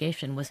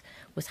investigation was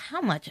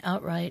how much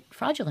outright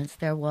fraudulence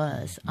there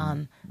was,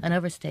 an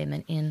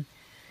overstatement in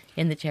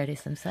the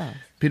charities themselves.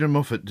 Peter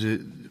Moffat,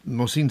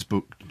 Mohsin's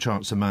book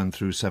charts a man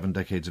through 7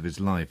 decades of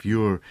his life.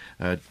 Your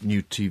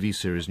new TV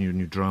series,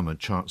 new drama,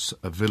 charts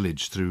a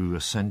village through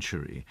a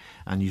century.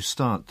 And you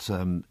start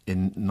in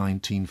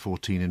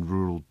 1914 in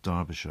rural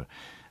Derbyshire.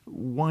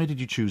 Why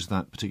did you choose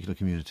that particular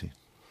community?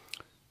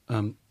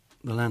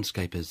 The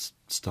landscape is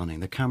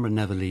stunning. The camera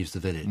never leaves the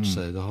village,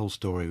 so the whole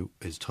story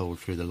is told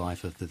through the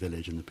life of the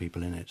village and the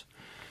people in it.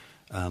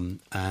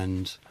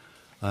 And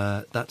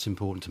that's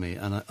important to me.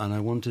 And I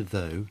wanted,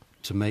 though,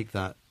 to make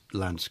that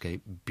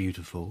landscape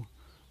beautiful.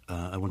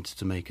 I wanted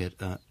to make it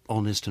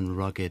honest and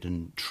rugged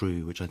and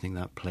true, which I think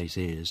that place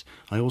is.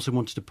 I also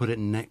wanted to put it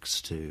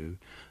next to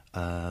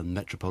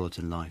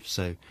metropolitan life.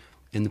 So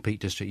in the Peak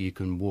District, you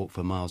can walk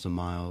for miles and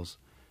miles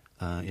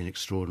in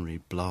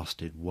extraordinary,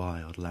 blasted,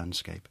 wild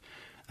landscape.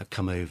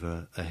 Come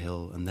over a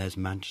hill, and there's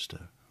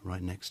Manchester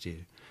right next to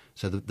you.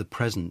 So the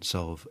presence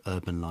of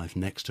urban life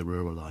next to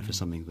rural life is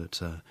something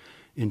that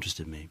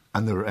interested me.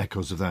 And there are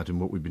echoes of that in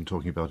what we've been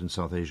talking about in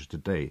South Asia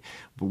today.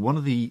 But one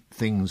of the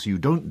things you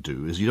don't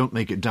do is you don't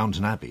make it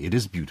Downton Abbey. It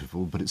is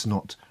beautiful, but it's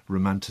not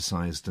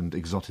romanticised and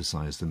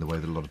exoticised in the way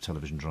that a lot of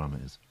television drama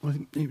is. Well,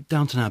 I think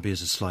Downton Abbey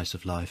is a slice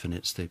of life, and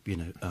it's the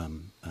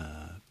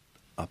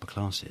upper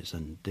classes,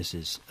 and this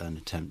is an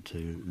attempt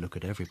to look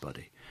at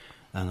everybody.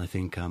 And I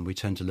think we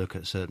tend to look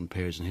at certain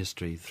periods in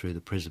history through the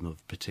prism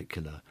of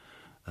particular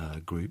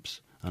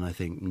groups. And I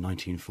think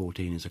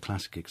 1914 is a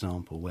classic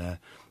example where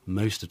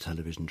most of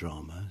television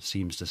drama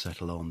seems to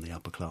settle on the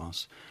upper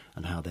class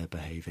and how they're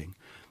behaving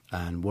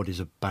and what is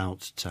about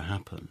to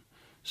happen.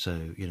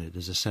 So,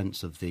 there's a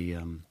sense of the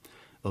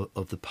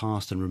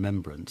past and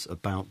remembrance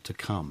about to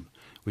come,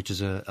 which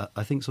is,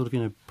 I think, sort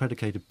of,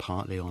 predicated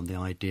partly on the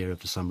idea of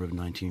the summer of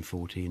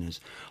 1914 as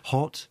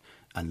hot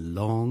and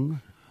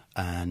long.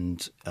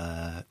 And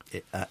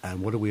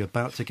what are we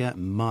about to get?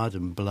 Mud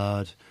and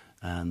blood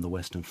and the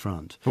Western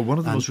Front. But one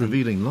of the most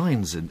revealing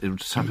lines, it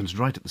just happens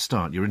right at the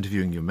start. You're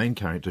interviewing your main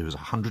character, who's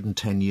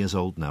 110 years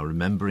old now,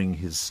 remembering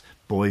his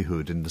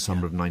boyhood in the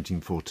summer of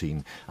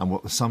 1914. And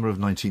what the summer of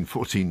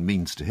 1914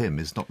 means to him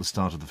is not the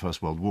start of the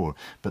First World War,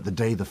 but the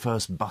day the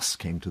first bus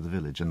came to the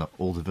village and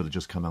all the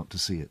villagers come out to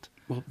see it.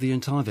 Well, the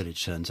entire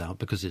village turns out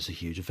because it's a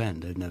huge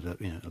event. They've never,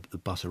 the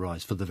bus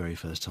arrives for the very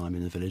first time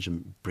in the village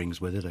and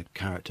brings with it a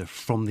character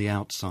from the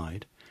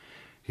outside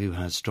who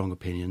has strong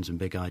opinions and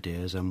big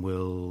ideas and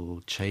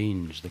will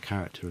change the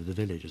character of the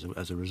village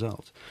as a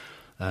result.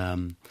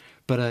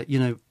 But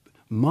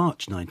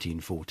March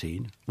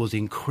 1914 was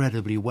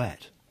incredibly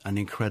wet and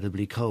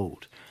incredibly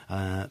cold.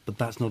 But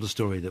that's not a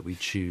story that we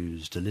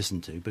choose to listen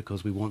to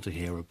because we want to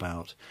hear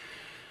about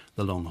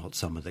the long, hot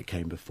summer that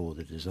came before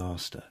the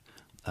disaster.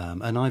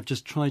 And I've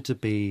just tried to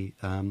be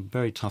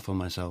very tough on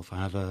myself. I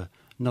have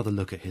another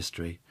look at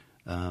history.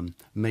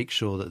 Make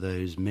sure that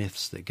those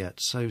myths that get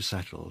so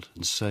settled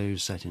and so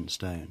set in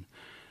stone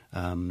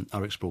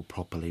are explored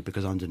properly,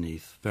 because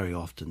underneath, very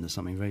often, there's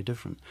something very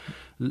different.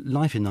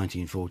 Life in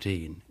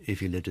 1914,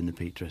 if you lived in the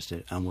Peak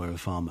District and were a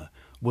farmer,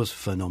 was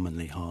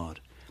phenomenally hard.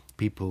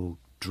 People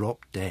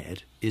dropped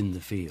dead in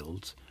the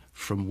fields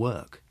from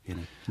work.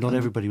 Not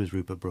everybody was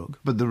Rupert Brooke.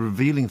 But the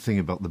revealing thing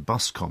about the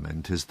bus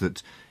comment is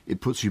that it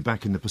puts you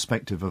back in the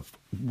perspective of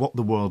what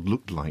the world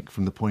looked like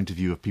from the point of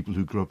view of people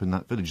who grew up in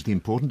that village. The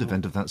important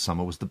event of that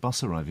summer was the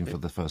bus arriving for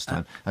the first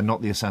time, and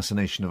not the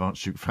assassination of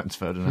Archduke Franz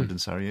Ferdinand in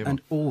Sarajevo.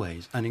 And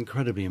always, and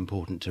incredibly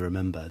important to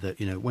remember that,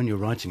 when you're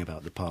writing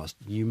about the past,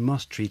 you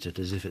must treat it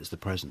as if it's the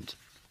present.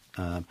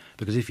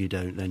 Because if you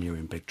don't, then you're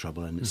in big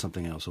trouble and it's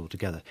something else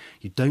altogether.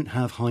 You don't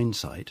have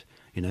hindsight,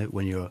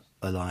 when you're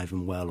alive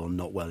and well or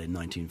not well in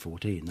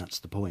 1914. That's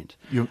the point.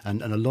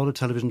 And a lot of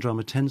television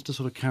drama tends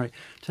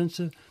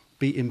to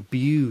be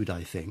imbued,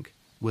 I think,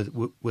 with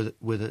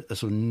a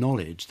sort of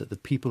knowledge that the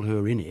people who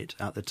are in it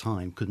at the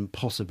time couldn't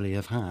possibly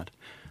have had.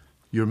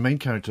 Your main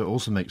character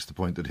also makes the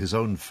point that his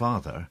own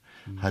father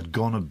had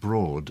gone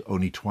abroad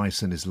only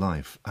twice in his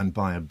life, and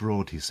by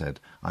abroad, he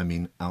said, I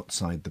mean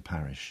outside the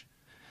parish.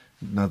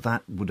 Now,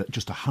 that would,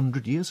 just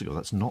 100 years ago,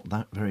 that's not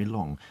that very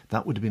long,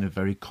 that would have been a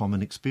very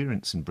common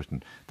experience in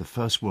Britain. The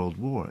First World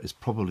War is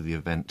probably the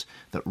event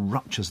that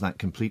ruptures that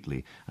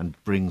completely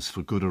and brings,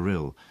 for good or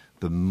ill,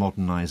 the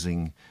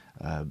modernising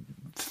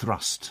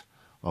thrust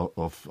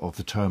of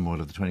the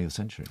turmoil of the 20th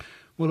century.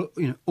 Well,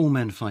 all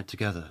men fight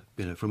together,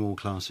 from all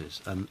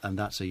classes, and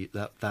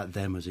that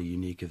then was a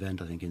unique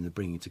event, I think, in the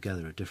bringing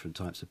together of different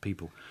types of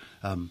people.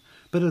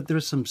 But there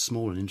are some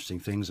small and interesting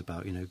things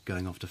about,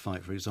 going off to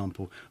fight. For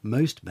example,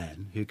 most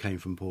men who came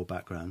from poor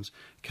backgrounds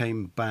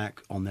came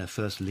back on their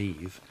first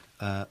leave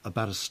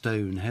about a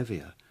stone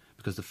heavier,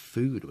 because the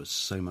food was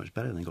so much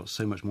better and they got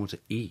so much more to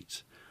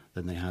eat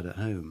than they had at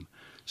home.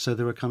 So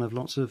there are kind of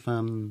lots of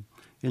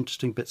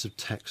interesting bits of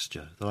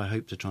texture that I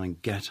hope to try and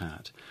get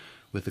at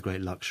with the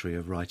great luxury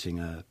of writing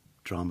a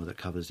drama that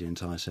covers the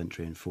entire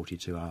century in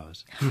 42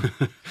 hours.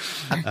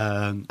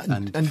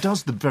 And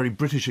does the very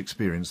British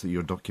experience that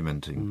you're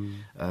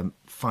documenting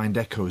find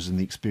echoes in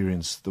the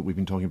experience that we've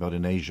been talking about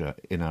in Asia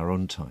in our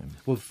own time?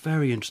 Well,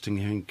 very interesting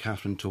hearing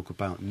Katherine talk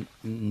about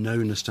no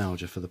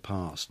nostalgia for the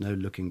past, no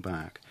looking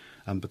back.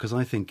 Because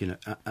I think,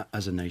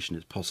 as a nation,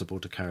 it's possible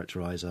to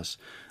characterise us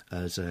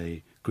as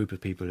a group of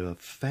people who are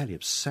fairly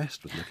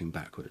obsessed with looking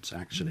backwards,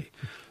 actually.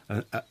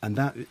 And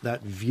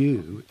that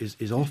view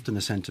is often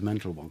a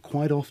sentimental one,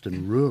 quite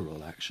often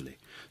rural, actually.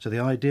 So the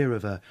idea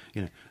of a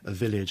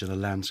village and a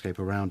landscape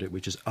around it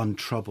which is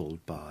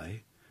untroubled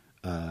by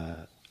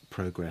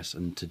progress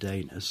and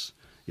todayness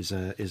is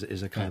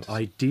a kind of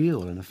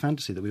ideal and a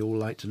fantasy that we all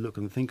like to look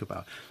and think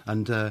about.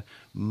 And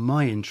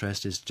my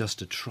interest is just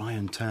to try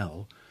and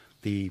tell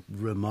the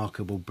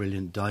remarkable,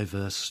 brilliant,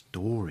 diverse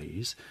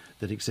stories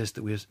that exist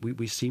that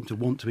we seem to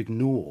want to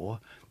ignore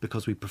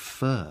because we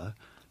prefer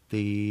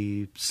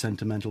the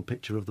sentimental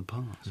picture of the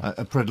past.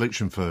 A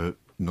predilection for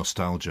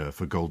nostalgia,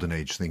 for golden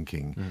age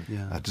thinking,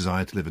 a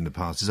desire to live in the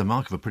past is a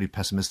mark of a pretty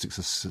pessimistic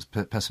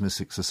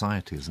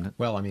society, isn't it?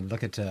 Well, I mean,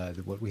 look at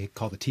what we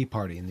call the Tea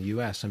Party in the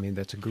U.S. I mean,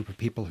 that's a group of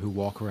people who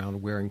walk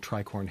around wearing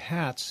tricorn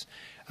hats,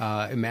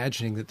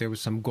 imagining that there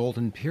was some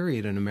golden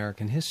period in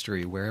American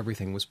history where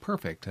everything was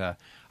perfect. I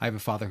have a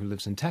father who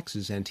lives in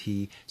Texas, and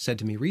he said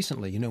to me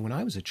recently, when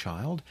I was a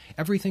child,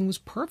 everything was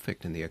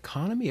perfect in the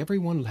economy.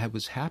 Everyone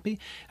was happy.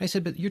 I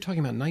said, but you're talking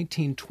about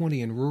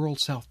 1920 in rural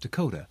South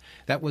Dakota.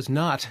 That was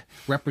not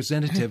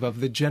representative of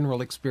the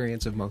general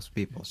experience of most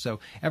people. So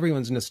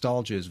everyone's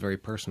nostalgia is very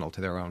personal to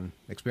their own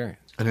experience.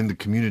 And in the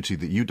community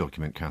that you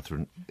document,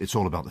 Katherine, it's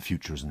all about the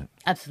future, isn't it?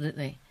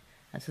 Absolutely.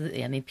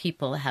 Absolutely. I mean,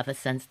 people have a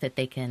sense that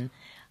they can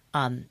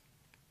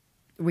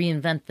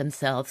reinvent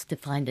themselves to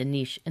find a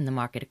niche in the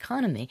market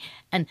economy.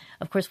 And,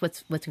 of course,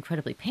 what's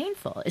incredibly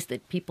painful is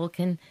that people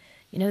can,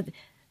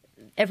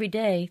 every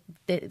day,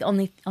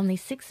 only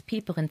 6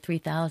 people in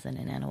 3,000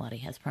 in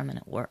Anawati has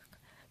permanent work.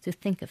 So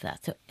think of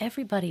that. So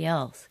everybody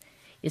else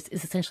is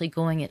essentially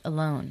going it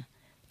alone,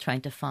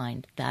 trying to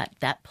find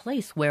that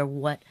place where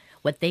what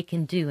they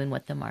can do and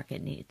what the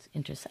market needs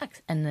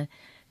intersects. And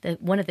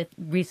one of the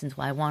reasons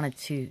why I wanted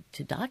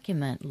to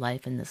document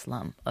life in the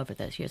slum over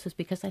those years was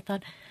because I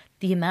thought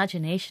the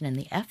imagination and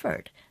the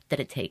effort that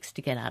it takes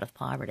to get out of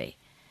poverty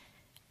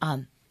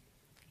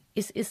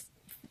is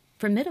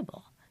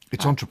formidable.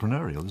 It's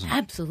entrepreneurial, isn't it?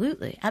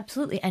 Absolutely,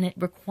 absolutely. And it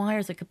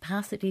requires a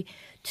capacity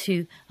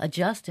to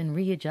adjust and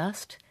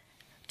readjust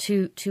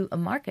to a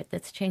market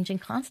that's changing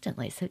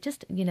constantly. So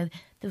just, the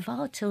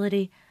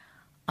volatility,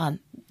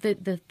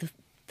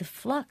 the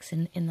flux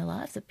in the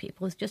lives of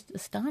people is just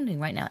astounding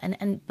right now.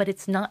 But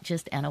it's not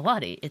just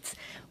Anawati.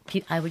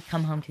 I would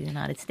come home to the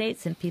United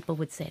States and people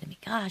would say to me,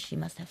 gosh, you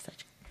must have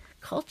such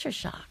culture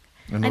shock.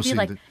 And I'd be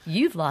like,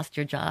 you've lost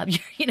your job.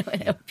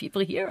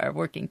 People here are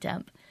working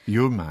temp.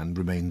 Your man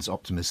remains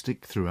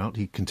optimistic throughout.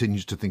 He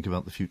continues to think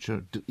about the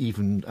future,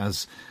 even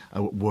as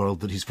a world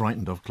that he's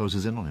frightened of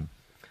closes in on him.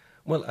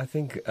 Well, I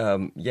think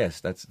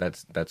yes,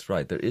 that's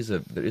right. There is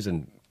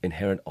an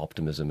inherent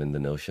optimism in the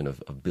notion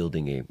of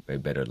building a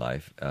better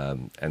life,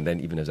 and then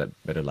even as that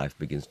better life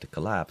begins to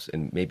collapse,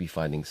 and maybe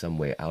finding some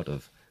way out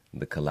of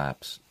the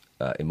collapse,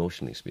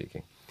 emotionally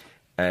speaking.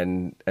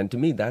 And to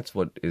me, that's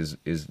what is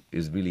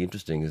really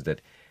interesting, is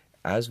that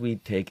as we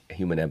take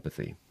human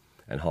empathy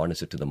and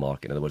harness it to the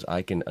market. In other words,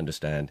 I can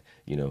understand,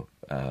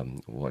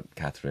 what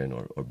Katherine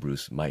or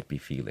Bruce might be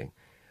feeling,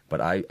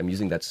 but I am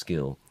using that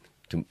skill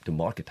to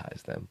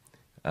marketize them.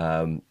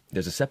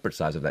 There's a separate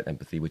side of that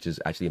empathy, which is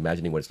actually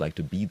imagining what it's like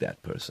to be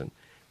that person,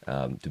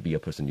 to be a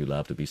person you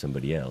love, to be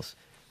somebody else,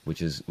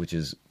 which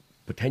is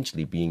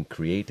potentially being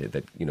created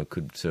that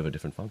could serve a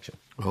different function.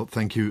 Well,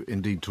 thank you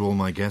indeed to all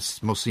my guests.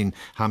 Mohsin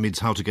Hamids'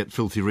 How to Get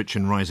Filthy Rich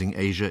in Rising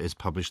Asia is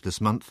published this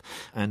month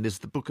and is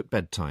the book at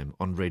bedtime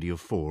on Radio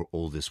 4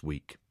 all this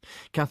week.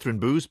 Katherine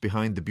Boo's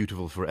Behind the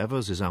Beautiful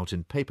Forevers is out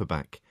in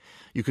paperback.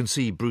 You can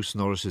see Bruce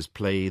Norris's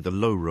play The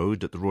Low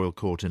Road at the Royal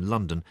Court in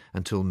London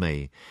until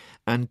May.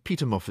 And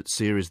Peter Moffat's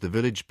series The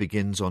Village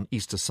begins on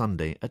Easter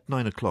Sunday at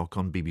 9 o'clock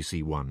on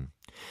BBC One.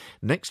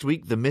 Next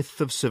week, the myth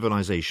of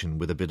civilization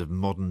with a bit of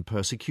modern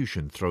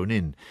persecution thrown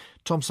in.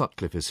 Tom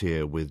Sutcliffe is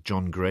here with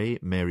John Gray,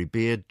 Mary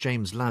Beard,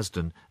 James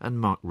Lasden and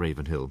Mark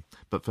Ravenhill.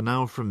 But for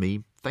now, from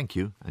me, thank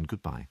you and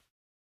goodbye.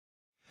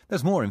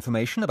 There's more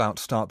information about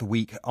Start the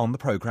Week on the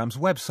programme's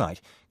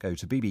website. Go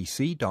to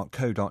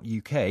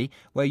bbc.co.uk,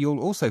 where you'll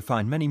also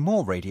find many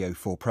more Radio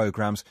 4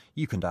 programmes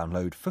you can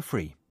download for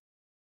free.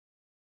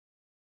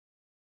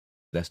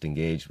 Less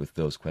engaged with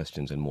those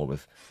questions and more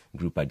with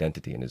group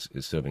identity, and is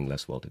serving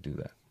less well to do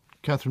that.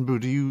 Katherine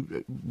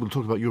Boo, we'll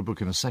talk about your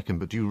book in a second,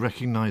 but do you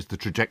recognise the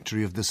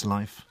trajectory of this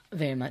life?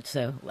 Very much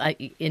so.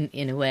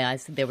 In a way,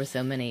 there were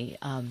so many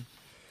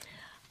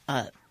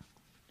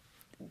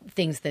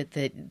things that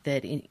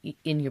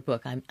in your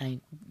book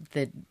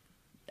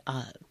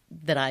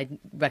that I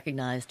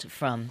recognized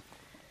from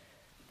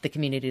the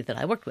community that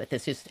I worked with.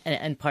 It's just,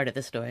 and part of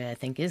the story, I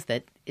think, is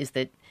that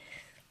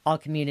all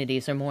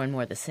communities are more and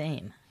more the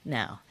same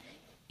now.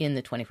 in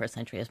the 21st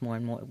century as more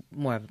and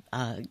more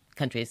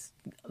countries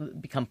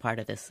become part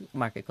of this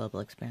market global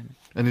experiment.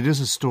 And it is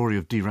a story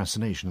of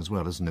deracination as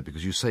well, isn't it?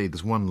 Because you say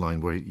there's one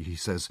line where he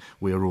says,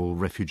 we are all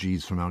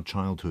refugees from our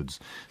childhoods.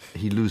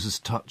 He loses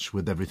touch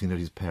with everything that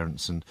his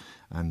parents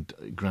and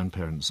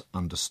grandparents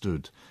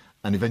understood,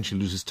 and eventually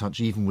loses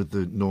touch even with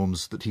the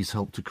norms that he's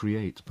helped to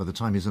create. By the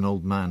time he's an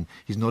old man,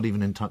 he's not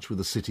even in touch with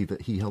the city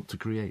that he helped to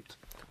create.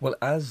 Well,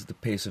 as the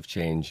pace of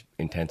change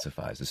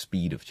intensifies, the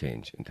speed of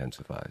change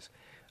intensifies,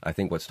 I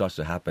think what starts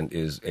to happen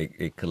is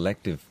a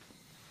collective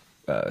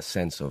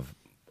sense of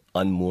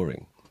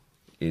unmooring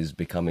is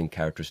becoming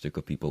characteristic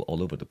of people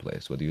all over the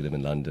place, whether you live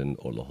in London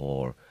or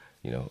Lahore,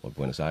 or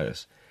Buenos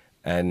Aires.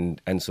 And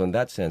so in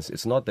that sense,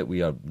 it's not that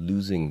we are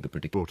losing the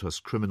particular... Brought us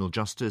criminal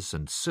justice,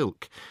 and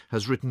Silk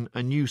has written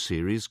a new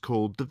series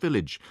called The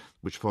Village,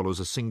 which follows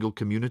a single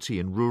community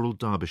in rural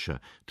Derbyshire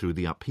through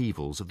the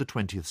upheavals of the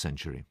 20th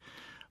century.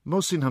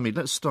 Mohsin Hamid,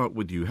 let's start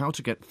with you. How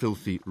to Get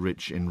Filthy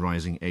Rich in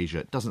Rising Asia.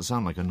 It doesn't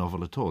sound like a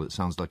novel at all. It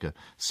sounds like a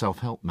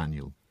self-help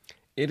manual.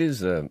 It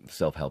is a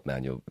self-help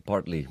manual,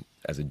 partly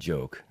as a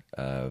joke,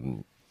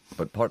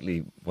 but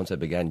partly once I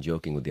began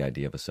joking with the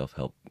idea of a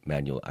self-help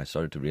manual, I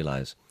started to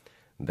realize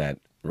that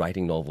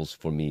writing novels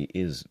for me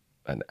is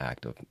an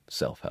act of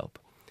self-help.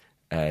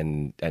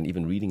 And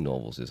even reading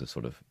novels is a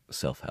sort of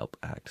self-help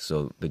act.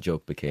 So the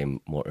joke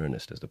became more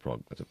earnest as the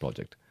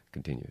project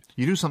continued.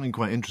 You do something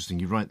quite interesting.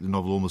 You write the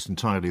novel almost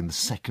entirely in the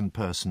second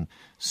person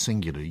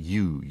singular.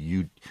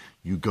 You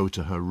go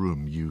to her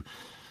room, you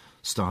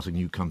start a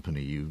new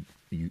company, you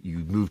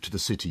move to the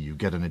city, you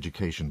get an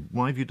education.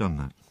 Why have you done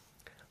that?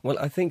 Well,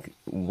 I think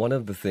one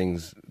of the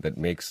things that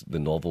makes the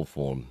novel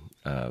form,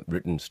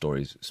 written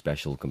stories,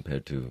 special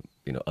compared to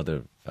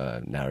other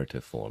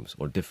narrative forms,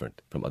 or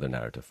different from other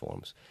narrative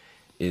forms,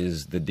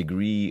 is the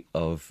degree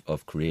of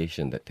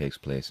creation that takes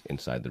place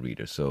inside the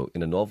reader. So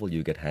in a novel,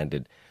 you get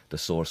handed the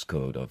source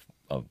code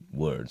of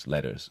words,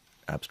 letters,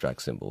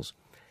 abstract symbols,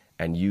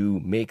 and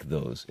you make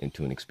those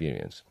into an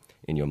experience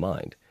in your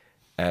mind.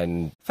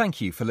 And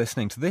thank you for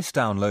listening to this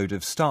download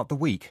of Start the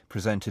Week,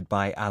 presented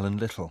by Alan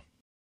Little.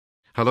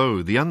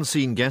 Hello, the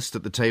unseen guest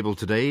at the table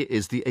today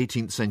is the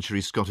 18th century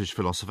Scottish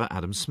philosopher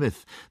Adam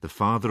Smith, the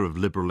father of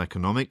liberal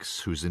economics,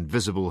 whose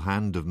invisible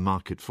hand of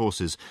market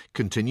forces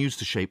continues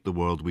to shape the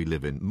world we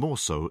live in, more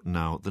so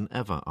now than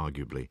ever,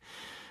 arguably.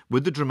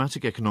 With the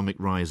dramatic economic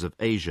rise of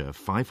Asia,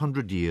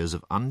 500 years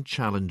of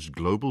unchallenged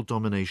global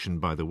domination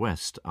by the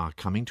West are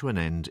coming to an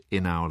end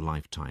in our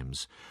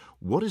lifetimes.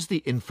 What is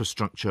the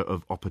infrastructure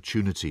of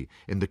opportunity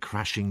in the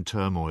crashing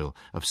turmoil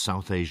of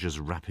South Asia's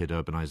rapid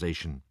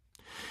urbanization?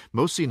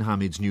 Mohsin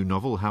Hamid's new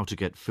novel, How to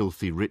Get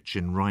Filthy Rich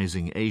in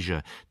Rising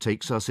Asia,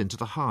 takes us into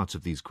the heart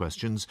of these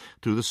questions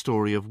through the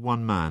story of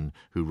one man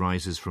who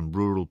rises from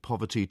rural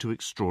poverty to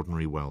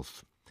extraordinary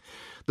wealth.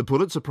 The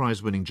Pulitzer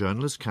Prize-winning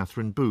journalist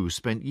Katherine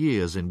spent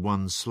years in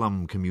one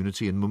slum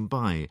community in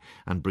Mumbai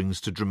and brings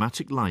to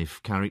dramatic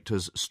life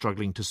characters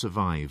struggling to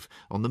survive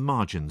on the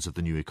margins of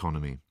the new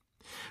economy.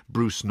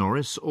 Bruce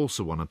Norris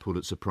also won a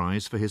Pulitzer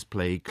Prize for his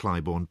play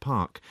Clybourne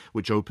Park,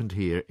 which opened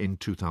here in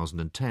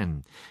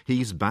 2010.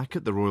 He's back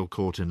at the Royal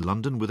Court in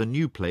London with a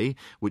new play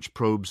which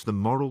probes the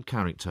moral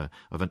character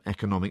of an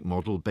economic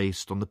model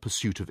based on the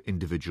pursuit of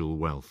individual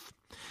wealth.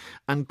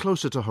 And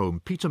closer to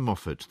home, Peter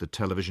Moffat, the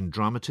television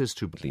dramatist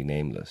who...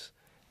 nameless.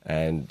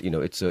 And,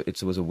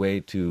 it is a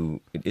way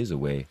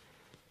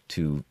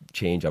to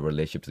change our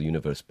relationship to the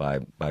universe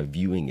by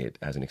viewing it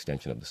as an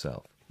extension of the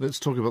self. Let's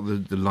talk about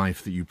the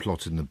life that you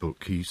plot in the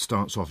book. He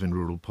starts off in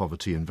rural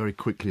poverty and very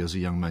quickly as a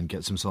young man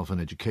gets himself an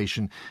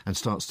education and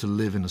starts to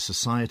live in a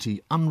society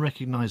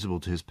unrecognisable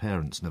to his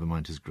parents, never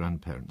mind his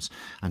grandparents,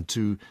 and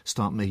to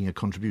start making a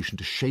contribution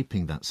to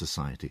shaping that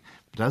society.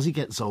 But as he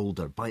gets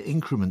older, by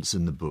increments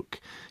in the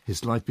book,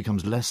 his life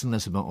becomes less and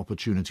less about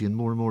opportunity and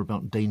more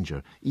about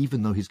danger,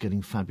 even though he's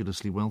getting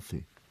fabulously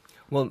wealthy.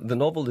 Well, the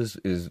novel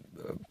is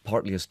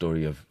partly a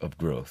story of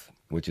growth,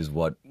 which is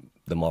what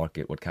the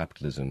market, what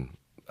capitalism...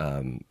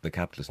 the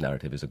capitalist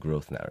narrative is a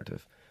growth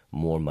narrative.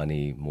 More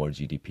money, more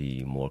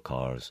GDP, more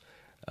cars,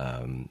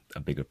 a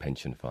bigger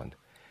pension fund.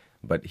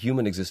 But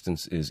human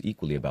existence is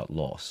equally about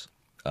loss.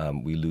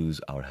 We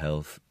lose our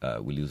health,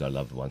 we lose our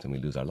loved ones, and we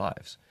lose our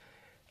lives.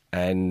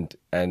 And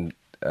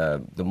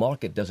the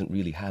market doesn't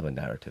really have a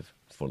narrative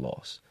for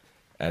loss.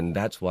 And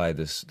that's why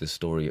this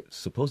story,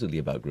 supposedly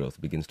about growth,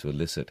 begins to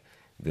elicit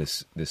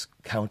this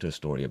counter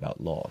story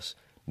about loss.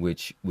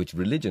 Which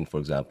religion, for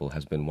example,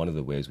 has been one of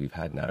the ways we've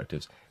had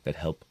narratives that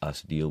help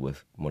us deal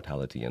with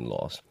mortality and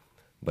loss.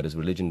 But as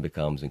religion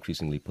becomes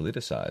increasingly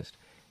politicized,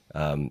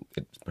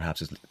 it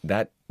perhaps is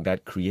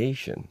that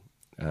creation,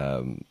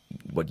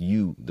 what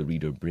you, the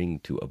reader, bring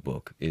to a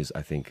book is,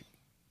 I think,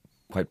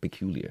 quite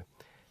peculiar.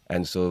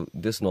 And so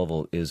this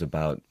novel is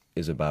about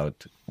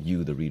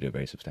you, the reader,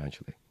 very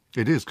substantially.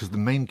 It is, because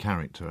the main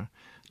character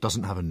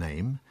doesn't have a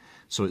name.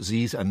 So it's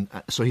easy, and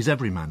so he's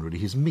every man, really.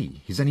 He's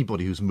me. He's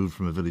anybody who's moved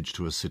from a village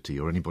to a city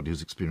or anybody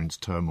who's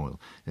experienced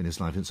turmoil in his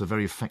life. It's a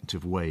very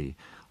effective way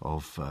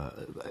of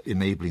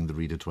enabling the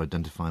reader to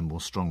identify more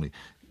strongly.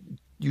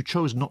 you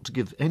chose not to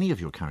give any of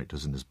your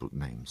characters in this book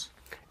names.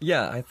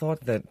 Yeah, I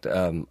thought that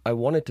I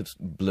wanted to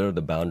blur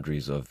the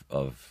boundaries of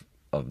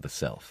the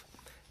self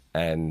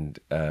and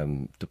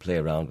to play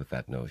around with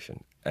that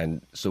notion.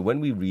 And so when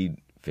we read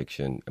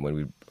fiction and when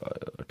we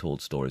are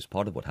told stories,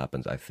 part of what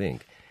happens, I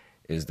think,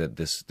 is that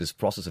this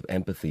process of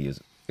empathy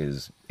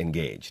is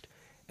engaged.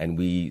 And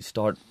we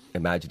start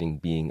imagining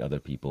being other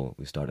people.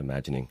 We start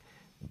imagining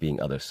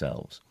being other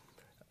selves.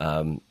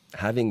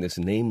 Having this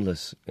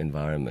nameless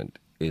environment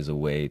is a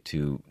way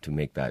to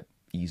make that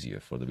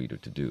easier for the reader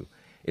to do.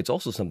 It's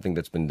also something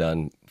that's been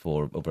done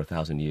for over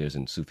 1,000 years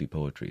in Sufi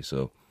poetry.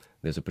 So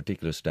there's a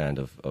particular strand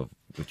of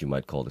what you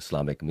might call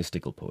Islamic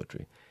mystical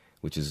poetry,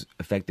 which is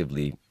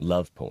effectively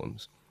love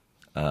poems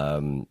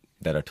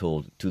that are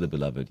told to the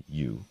beloved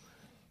you,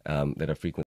 that are frequently